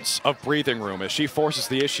 ounce of breathing room as she forces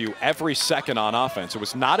the issue every second on offense. It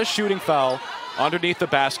was not a shooting foul underneath the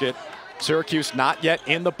basket. Syracuse not yet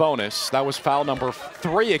in the bonus. That was foul number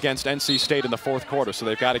 3 against NC State in the 4th quarter, so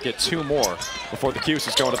they've got to get 2 more before the Cuse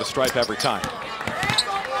is going to the stripe every time.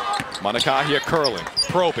 Monikahia curling,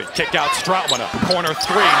 probing, kick out Stroutman, corner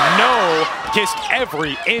 3, no, kissed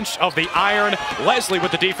every inch of the iron. Leslie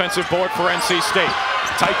with the defensive board for NC State.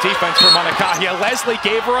 Tight defense for Monikahia. Leslie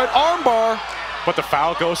gave her an armbar, but the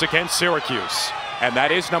foul goes against Syracuse. And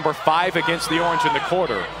that is number 5 against the Orange in the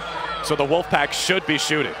quarter. So the Wolfpack should be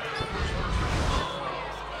shooting.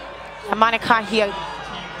 Monikahia,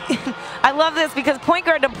 I love this because point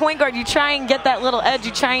guard to point guard, you try and get that little edge,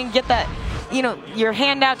 you try and get that, you know, your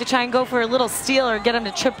hand out to try and go for a little steal or get him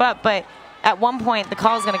to trip up, but at one point the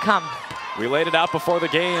call is going to come. We laid it out before the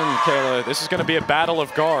game, Kayla. This is going to be a battle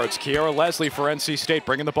of guards. Kiera Leslie for NC State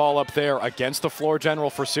bringing the ball up there against the floor general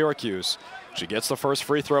for Syracuse. She gets the first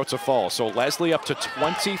free throw to fall. So Leslie up to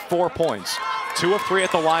 24 points. 2 of 3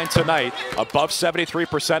 at the line tonight, above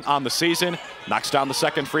 73% on the season. Knocks down the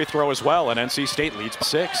second free throw as well, and NC State leads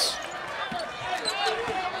 6.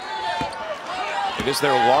 It is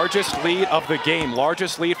their largest lead of the game,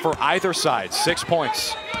 largest lead for either side, 6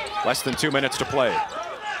 points. Less than 2 minutes to play.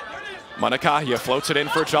 Manakahia floats it in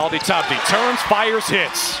for Jaldi Tabdi. Turns, fires,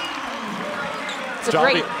 hits. It's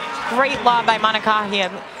a great lob by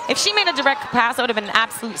Manakahia. If she made a direct pass, that would have been an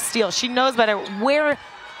absolute steal. She knows better where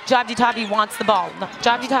Jaldi Tabdi wants the ball.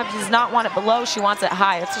 Jaldi Tabdi does not want it below, she wants it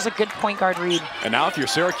high. It's just a good point guard read. And now if you're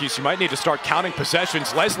Syracuse, you might need to start counting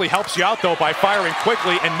possessions. Leslie helps you out though by firing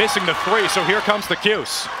quickly and missing the 3, so here comes the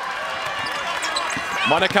Cuse.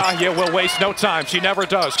 Manakahia will waste no time. She never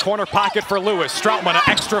does. Corner pocket for Lewis. Stroutman, an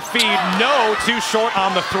extra feed. No, too short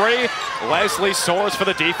on the 3. Leslie soars for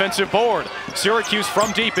the defensive board. Syracuse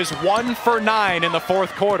from deep is 1 for 9 in the 4th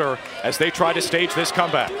quarter as they try to stage this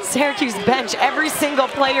comeback. Syracuse bench, every single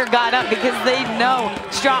player got up because they know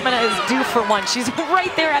Stroutman is due for one. She's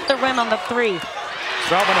right there at the rim on the 3.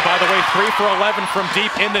 Stroutman, by the way, 3 for 11 from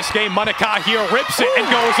deep in this game. Manakahia rips it and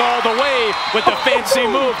goes all the way with the fancy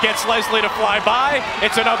move. Gets Leslie to fly by.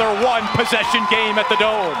 It's another 1 possession game at the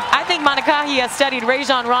Dome. I think Manakahia studied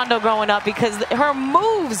Rajon Rondo growing up because her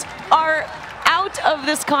moves are out of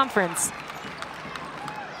this conference.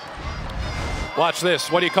 Watch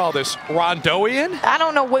this. What do you call this? Rondoian? I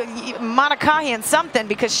don't know what Manakahian something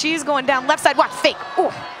because she's going down left side. Watch, fake.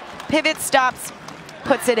 Ooh. Pivot, stops,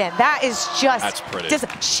 puts it in. That is just, that's pretty.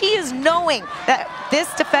 She is knowing that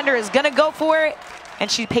this defender is going to go for it, and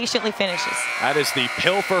she patiently finishes. That is the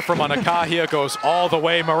pilfer from Manakahia, goes all the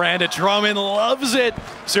way. Miranda Drummond loves it.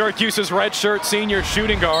 Syracuse's redshirt senior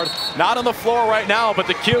shooting guard. Not on the floor right now, but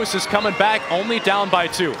the Cuse is coming back only down by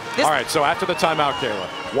 2. All right, so after the timeout, Kayla,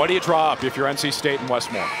 what do you draw up if you're NC State and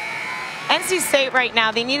Westmore? NC State right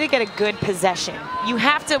now, they need to get a good possession. You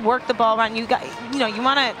have to work the ball around. You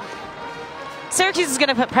want to. Syracuse is going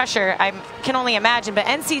to put pressure, I can only imagine, but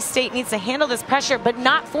NC State needs to handle this pressure but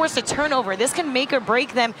not force a turnover. This can make or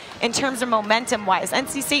break them in terms of momentum-wise.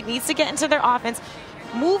 NC State needs to get into their offense,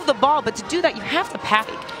 move the ball, but to do that, you have to pass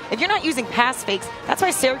fake. If you're not using pass fakes, that's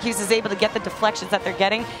why Syracuse is able to get the deflections that they're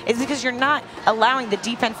getting, is because you're not allowing the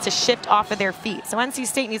defense to shift off of their feet. So NC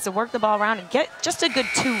State needs to work the ball around and get just a good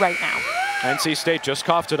 2 right now. NC State just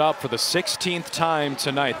coughed it up for the 16th time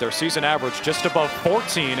tonight. Their season average just above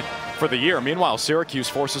 14 for the year. Meanwhile, Syracuse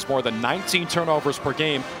forces more than 19 turnovers per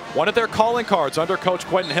game. One of their calling cards under Coach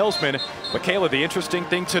Quentin Hillsman. Michaela, the interesting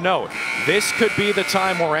thing to note, this could be the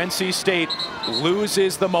time where NC State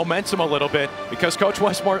loses the momentum a little bit because Coach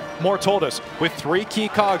Westmore told us with 3 key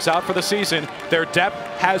cogs out for the season, their depth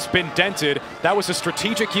has been dented. That was a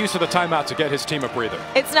strategic use of the timeout to get his team a breather.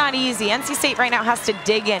 It's not easy. NC State right now has to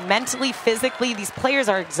dig in mentally, physically. These players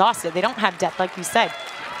are exhausted. They don't have depth, like you said,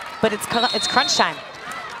 but it's crunch time.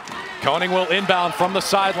 Koenig will inbound from the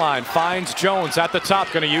sideline, finds Jones at the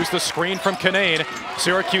top, going to use the screen from Kanane.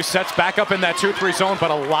 Syracuse sets back up in that 2-3 zone, but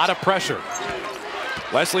a lot of pressure.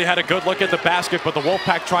 Leslie had a good look at the basket, but the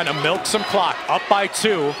Wolfpack trying to milk some clock, up by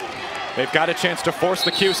 2. They've got a chance to force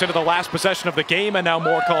the Cuse into the last possession of the game, and now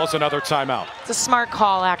Moore calls another timeout. It's a smart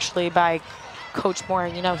call, actually, by Coach Moore.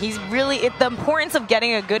 You know, he's really, the importance of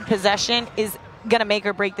getting a good possession is going to make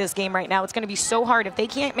or break this game right now. It's going to be so hard. If they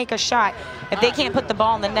can't make a shot, if they can't put the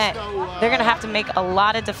ball in the net, they're going to have to make a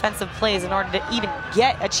lot of defensive plays in order to even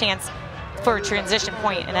get a chance for a transition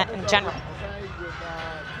point in general.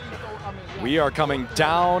 We are coming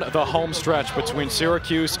down the home stretch between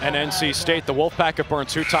Syracuse and NC State. The Wolfpack have burned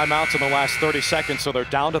 2 timeouts in the last 30 seconds, so they're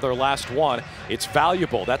down to their last 1. It's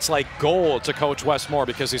valuable. That's like gold to Coach Westmore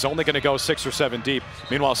because he's only going to go 6 or 7 deep.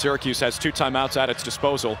 Meanwhile, Syracuse has 2 timeouts at its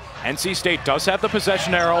disposal. NC State does have the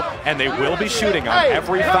possession arrow, and they will be shooting on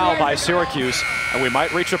every foul by Syracuse. And we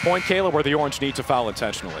might reach a point, Kayla, where the Orange need to foul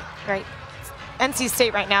intentionally. Right. NC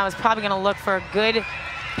State right now is probably going to look for a good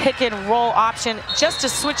pick and roll option just to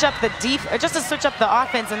switch up the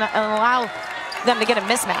offense and allow them to get a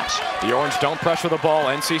mismatch. The Orange don't pressure the ball.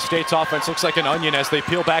 NC State's offense looks like an onion as they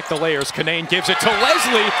peel back the layers. Kanane gives it to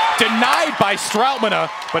Leslie, denied by Stroutman,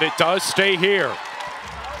 but it does stay here.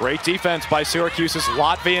 Great defense by Syracuse's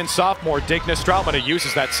Latvian sophomore, Digna Stroutman,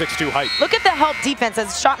 uses that 6'2" height. Look at the help defense as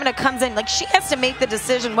Stroutman comes in. Like, she has to make the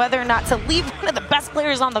decision whether or not to leave one of the best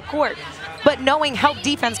players on the court, but knowing help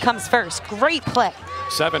defense comes first. Great play.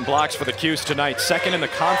 7 blocks for the Cuse tonight, 2nd in the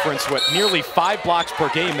conference with nearly 5 blocks per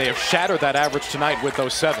game. They have shattered that average tonight with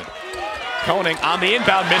those 7. Koenig on the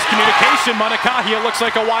inbound, miscommunication. Manakahia looks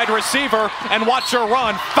like a wide receiver, and watch her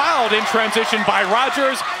run. Fouled in transition by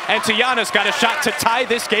Rogers, and Tiana's got a shot to tie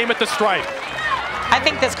this game at the stripe. I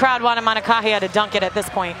think this crowd wanted Monacahia to dunk it at this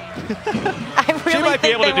point. I really think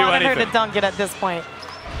they wanted her to dunk it at this point.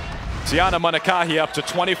 Tiana Monacahia up to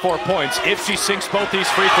 24 points. If she sinks both these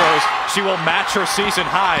free throws, she will match her season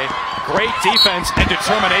high. Great defense and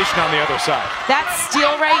determination on the other side. That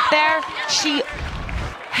steal right there, she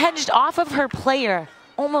hedged off of her player,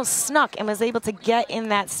 almost snuck, and was able to get in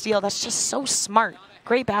that steal. That's just so smart.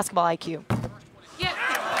 Great basketball IQ.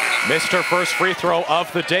 Missed her first free throw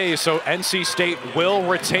of the day, so NC State will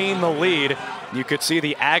retain the lead. You could see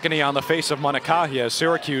the agony on the face of Monacahia as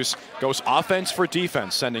Syracuse goes offense for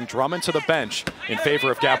defense, sending Drummond to the bench in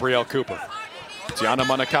favor of Gabrielle Cooper. Tiana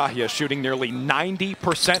Monacahia shooting nearly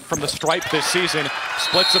 90% from the stripe this season,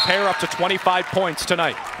 splits a pair up to 25 points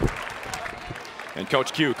tonight. And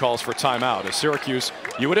Coach Q calls for timeout as Syracuse,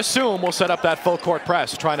 you would assume, will set up that full court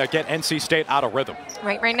press, trying to get NC State out of rhythm.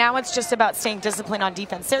 Right now it's just about staying disciplined on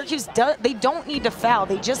defense. Syracuse, they don't need to foul.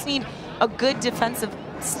 They just need a good defensive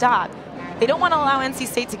stop. They don't want to allow NC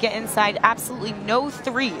State to get inside. Absolutely no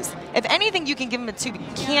threes. If anything, you can give them a two.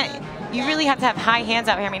 You really have to have high hands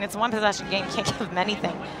out here. I mean, it's a one-possession game. You can't give them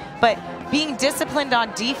anything. But being disciplined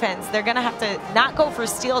on defense, they're going to have to not go for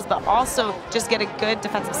steals, but also just get a good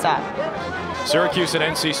defensive stop. Syracuse and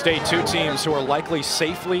NC State, two teams who are likely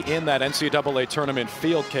safely in that NCAA tournament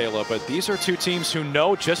field, Kayla. But these are two teams who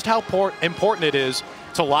know just how important it is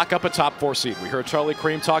to lock up a top 4 seed. We heard Charlie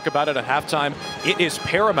Cream talk about it at halftime. It is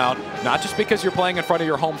paramount, not just because you're playing in front of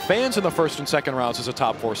your home fans in the first and second rounds as a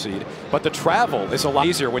top 4 seed, but the travel is a lot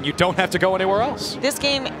easier when you don't have to go anywhere else. This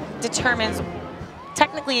game determines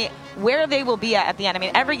technically where they will be at the end. I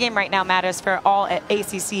mean, every game right now matters for all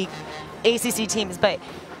ACC teams, but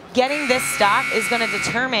getting this stock is going to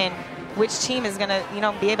determine which team is going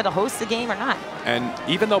to, be able to host the game or not. And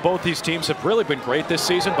even though both these teams have really been great this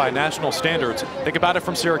season by national standards, think about it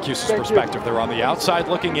from Syracuse's perspective. They're on the outside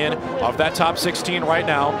looking in of that top 16 right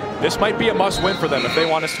now. This might be a must-win for them if they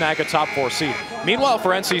want to snag a top 4 seed. Meanwhile, for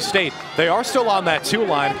NC State, they are still on that 2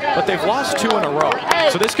 line, but they've lost 2 in a row.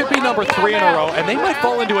 So this could be number 3 in a row, and they might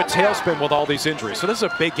fall into a tailspin with all these injuries. So this is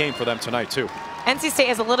a big game for them tonight, too. NC State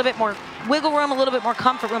has a little bit more wiggle room, a little bit more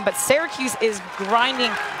comfort room, but Syracuse is grinding,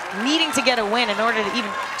 needing to get a win in order to even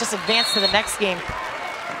just advance to the next game.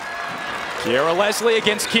 Kiara Leslie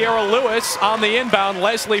against Kiara Lewis on the inbound.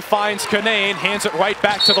 Leslie finds Kanane, hands it right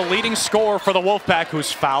back to the leading scorer for the Wolfpack,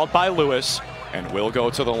 who's fouled by Lewis and will go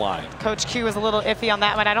to the line. Coach Q was a little iffy on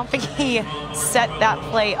that one. I don't think he set that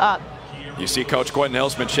play up. You see Coach Quentin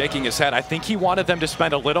Hillsman shaking his head. I think he wanted them to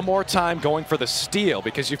spend a little more time going for the steal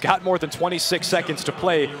because you've got more than 26 seconds to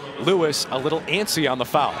play. Lewis a little antsy on the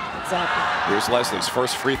foul. Exactly. Here's Leslie's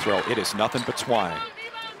first free throw. It is nothing but twine.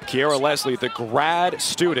 Kiara Leslie, the grad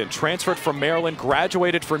student, transferred from Maryland,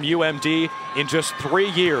 graduated from UMD in just 3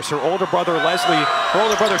 years. Her older brother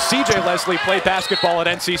CJ Leslie played basketball at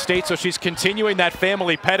NC State, so she's continuing that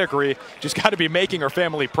family pedigree. She's got to be making her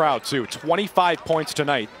family proud too. 25 points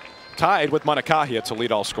tonight, tied with Monacahia to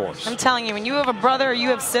lead all scorers. I'm telling you, when you have a brother or you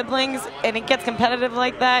have siblings and it gets competitive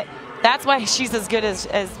like that, that's why she's as good as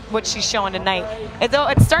what she's showing tonight.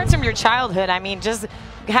 It starts from your childhood. I mean, just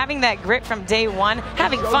having that grit from day one,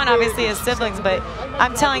 having fun obviously as siblings, but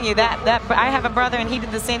I'm telling you that I have a brother and he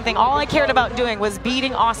did the same thing. All I cared about doing was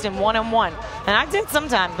beating Austin one-on-one. And I did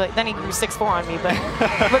sometimes, but then he grew 6'4" on me. But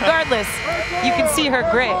regardless, you can see her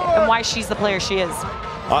grit and why she's the player she is.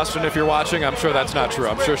 Austin, if you're watching, I'm sure that's not true.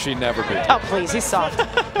 I'm sure she'd never beat you. Oh, please, he's soft.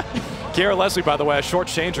 Kiara Leslie, by the way, a short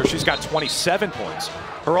changer. She's got 27 points.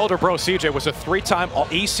 Her older bro, CJ, was a 3-time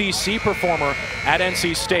ACC performer at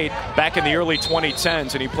NC State back in the early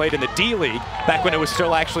 2010s, and he played in the D-League back when it was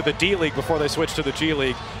still actually the D-League before they switched to the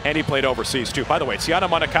G-League, and he played overseas, too. By the way, Tiana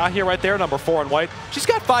Monacahia right there, number 4 in white. She's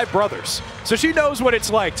got 5 brothers, so she knows what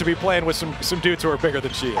it's like to be playing with some dudes who are bigger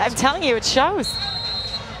than she is. I'm telling you, it shows.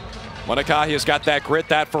 Monacahia's got that grit,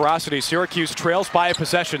 that ferocity. Syracuse trails by a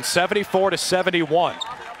possession, 74-71.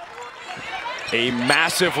 A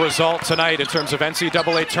massive result tonight in terms of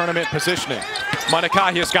NCAA tournament positioning.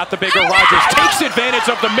 Monacahia's got the bigger Rogers, takes advantage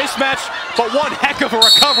of the mismatch, but one heck of a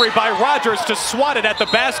recovery by Rogers to swat it at the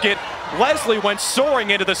basket. Leslie went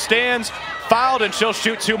soaring into the stands, fouled, and she'll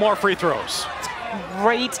shoot 2 more free throws.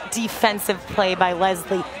 Great defensive play by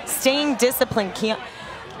Leslie. Staying disciplined.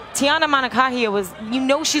 Tiana Monacahia was,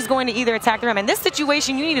 she's going to either attack the rim. In this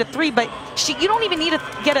situation, you need a 3, but you don't even need to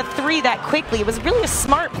get a 3 that quickly. It was really a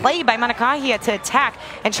smart play by Monacahia to attack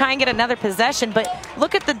and try and get another possession. But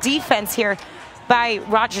look at the defense here by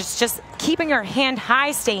Rogers, just keeping her hand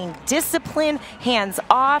high, staying disciplined, hands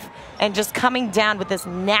off, and just coming down with this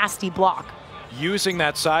nasty block. using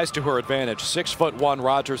that size to her advantage. 6'1"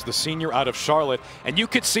 Rogers, the senior out of Charlotte. And you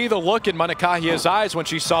could see the look in Manakahia's eyes when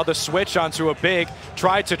she saw the switch onto a big,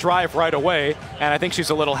 tried to drive right away. And I think she's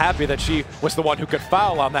a little happy that she was the one who could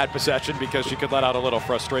foul on that possession because she could let out a little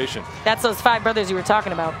frustration. That's those 5 brothers you were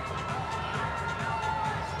talking about.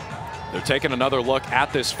 They're taking another look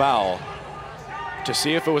at this foul to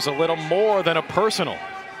see if it was a little more than a personal.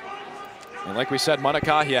 And like we said,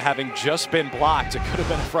 Manakahia having just been blocked, it could have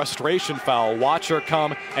been a frustration foul. Watch her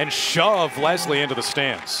come and shove Leslie into the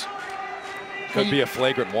stands. Could be a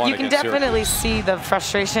flagrant one. You can definitely see the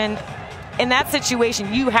frustration. In that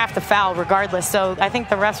situation, you have to foul regardless. So I think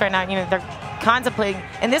the refs right now, they're contemplating.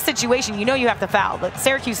 In this situation, you have to foul. But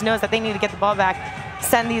Syracuse knows that they need to get the ball back,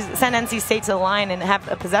 send NC State to the line and have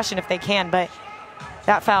a possession if they can. But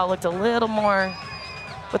that foul looked a little more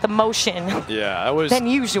with emotion than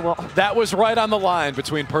usual. That was right on the line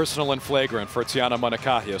between personal and flagrant for Tiana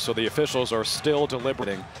Manakahia, so the officials are still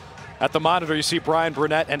deliberating. At the monitor, you see Brian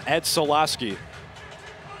Burnett and Ed Solaski.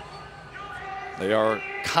 They are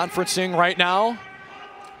conferencing right now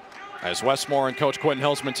as Westmore and Coach Quentin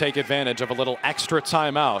Hilsman take advantage of a little extra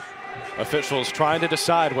timeout. Officials trying to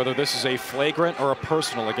decide whether this is a flagrant or a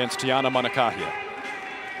personal against Tiana Manakahia.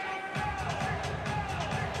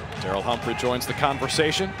 Daryl Humphrey joins the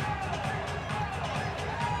conversation.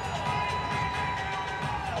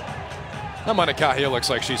 Now Manakahia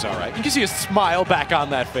looks like she's all right. You can see a smile back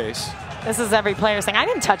on that face. This is every player saying, I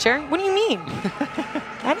didn't touch her. What do you mean?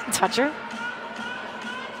 I didn't touch her.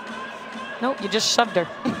 Nope, you just shoved her.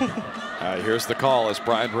 All right, here's the call as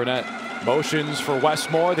Brian Burnett motions for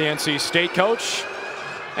Westmore, the NC State coach,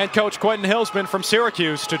 and Coach Quentin Hilsman from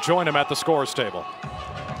Syracuse to join him at the scores table.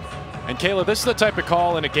 And Kayla, this is the type of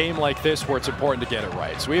call in a game like this where it's important to get it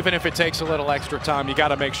right. So even if it takes a little extra time, you got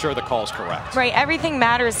to make sure the call's correct. Right, everything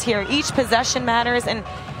matters here. Each possession matters, and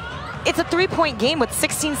it's a 3-point game with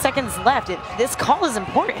 16 seconds left. This call is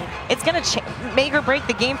important. It's going to make or break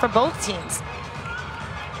the game for both teams.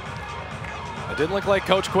 It didn't look like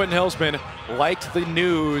Coach Quentin Hilsman liked the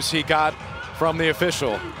news he got from the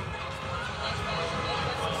official.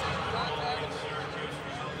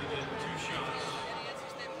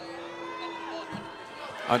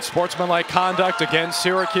 Unsportsmanlike conduct against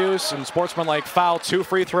Syracuse and sportsmanlike foul, 2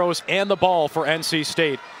 free throws and the ball for NC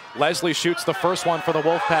State. Leslie shoots the first one for the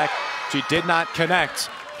Wolfpack. She did not connect.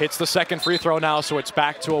 Hits the second free throw now, so it's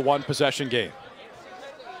back to a 1-possession game.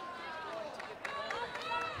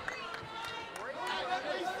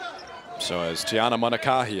 So as Tiana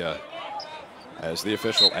Manakahia, as the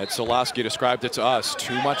official Ed Solaski described it to us,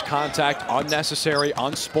 too much contact, unnecessary,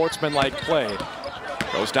 unsportsmanlike play.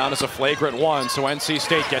 Goes down as a flagrant 1, so NC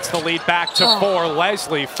State gets the lead back to 4.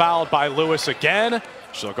 Leslie fouled by Lewis again.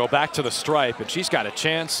 She'll go back to the stripe, and she's got a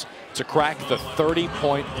chance to crack the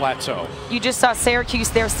 30-point plateau. You just saw Syracuse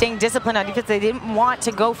there staying disciplined on defense. They didn't want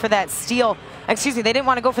to go for that steal. Excuse me, they didn't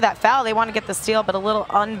want to go for that foul. They want to get the steal, but a little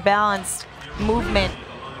unbalanced movement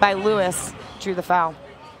by Lewis drew the foul.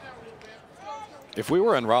 If we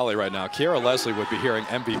were in Raleigh right now, Kiara Leslie would be hearing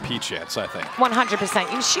MVP chants, I think.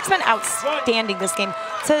 100%. She's been outstanding this game.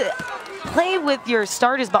 To play with your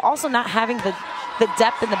starters, but also not having the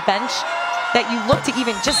depth in the bench that you look to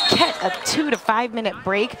even just get a 2 to 5 minute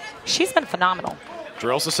break. She's been phenomenal.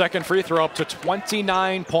 Drills the second free throw up to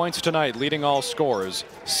 29 points tonight, leading all scorers.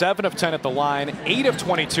 7 of 10 at the line, 8 of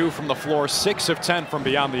 22 from the floor, 6 of 10 from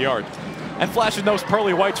beyond the arc. And flashing those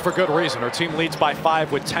pearly whites for good reason. Her team leads by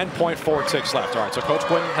 5 with 10.4 ticks left. All right, so Coach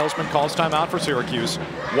Quentin Hilsman calls timeout for Syracuse.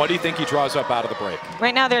 What do you think he draws up out of the break?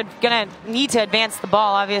 Right now they're going to need to advance the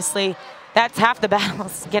ball, obviously. That's half the battle,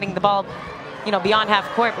 getting the ball, beyond half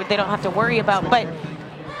court, which they don't have to worry about. But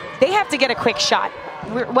they have to get a quick shot.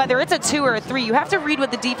 Whether it's a 2 or a 3, you have to read what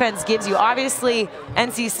the defense gives you. Obviously,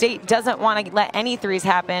 NC State doesn't want to let any threes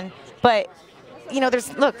happen, but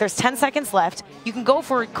there's 10 seconds left. You can go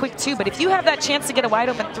for a quick 2, but if you have that chance to get a wide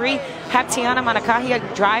open 3, have Tiana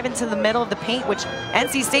Manakahia drive into the middle of the paint, which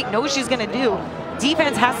NC State knows she's going to do.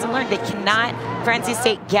 Defense has to learn they cannot, for NC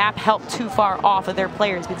State, gap help too far off of their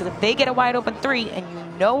players, because if they get a wide open 3 and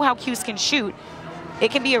you know how Cuse can shoot,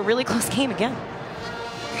 it can be a really close game again.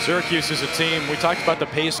 Syracuse is a team, we talked about the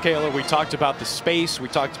pace scaler, we talked about the space, we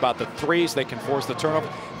talked about the threes, they can force the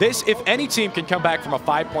turnover. This, if any team can come back from a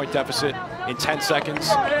 5-point deficit in 10 seconds,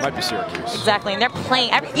 might be Syracuse. Exactly, and they're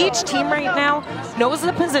playing, each team right now knows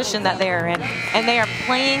the position that they are in, and they are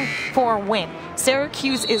playing for a win.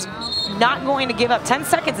 Syracuse is not going to give up. 10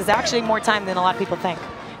 seconds is actually more time than a lot of people think.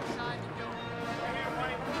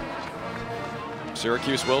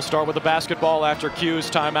 Syracuse will start with the basketball after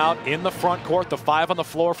Q's timeout. In the front court, the 5 on the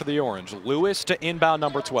floor for the Orange. Lewis to inbound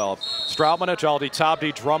number 12. Stroutman, Ajaldi,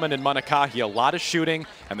 Tabdi, Drummond, and Manakahi. A lot of shooting,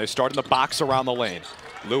 and they start in the box around the lane.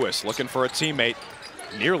 Lewis looking for a teammate.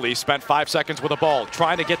 Nearly spent 5 seconds with the ball,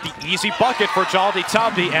 trying to get the easy bucket for Jaldi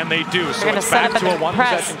Tabdi, and they do. So it's back to a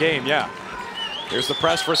one-possession game, yeah. Here's the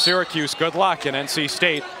press for Syracuse. Good luck, and NC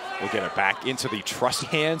State will get it back into the trusty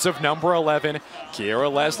hands of number 11,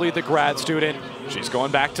 Kiera Leslie, the grad student. She's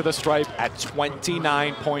going back to the stripe at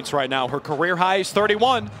 29 points right now. Her career high is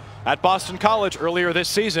 31 at Boston College earlier this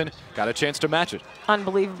season. Got a chance to match it.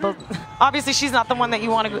 Unbelievable. Obviously, she's not the one that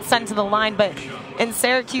you want to send to the line, but in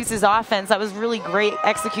Syracuse's offense, that was really great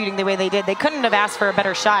executing the way they did. They couldn't have asked for a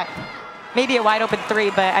better shot. Maybe a wide open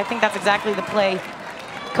 3, but I think that's exactly the play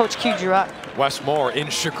Coach Q drew up. Wes Moore in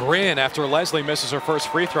chagrin after Leslie misses her first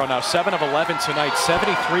free throw. Now 7 of 11 tonight,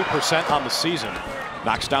 73% on the season.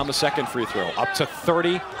 Knocks down the second free throw, up to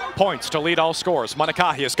 30 points to lead all scores.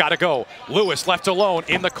 Manakahi has got to go. Lewis left alone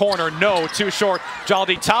in the corner. No, too short.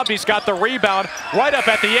 Jaldi Tabdi's got the rebound. Right up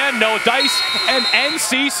at the end, no dice, and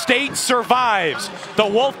NC State survives. The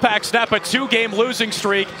Wolfpack snap a 2-game losing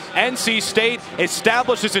streak. NC State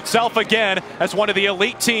establishes itself again as one of the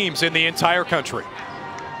elite teams in the entire country.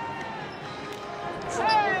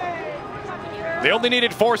 They only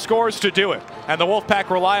needed 4 scores to do it, and the Wolfpack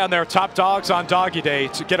rely on their top dogs on Doggy Day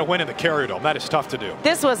to get a win in the Carrier Dome. That is tough to do.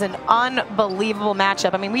 This was an unbelievable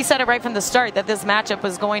matchup. I mean, we said it right from the start that this matchup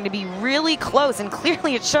was going to be really close, and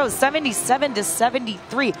clearly it shows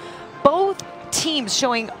 77-73. Both teams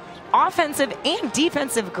showing offensive and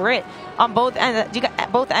defensive grit on both ends. You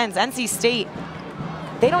got both ends. NC State,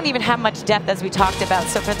 they don't even have much depth, as we talked about,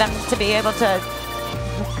 so for them to be able to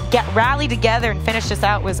rally together and finish this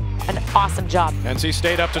out was an awesome job. NC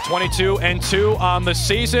State up to 22-2 on the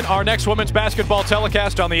season. Our next women's basketball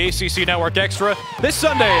telecast on the ACC Network Extra this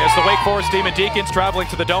Sunday as the Wake Forest Demon Deacons traveling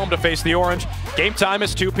to the Dome to face the Orange. Game time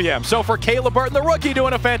is 2 p.m. So for Kayla Burton, the rookie,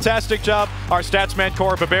 doing a fantastic job, our stats man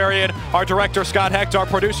Cora Barbarian, our director Scott Hecht, our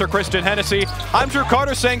producer Kristen Hennessy, I'm Drew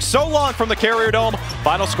Carter saying so long from the Carrier Dome.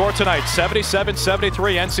 Final score tonight, 77-73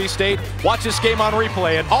 NC State. Watch this game on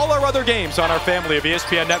replay and all our other games on our family of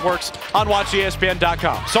ESPN Networks on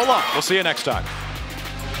WatchESPN.com. So long. We'll see you next time.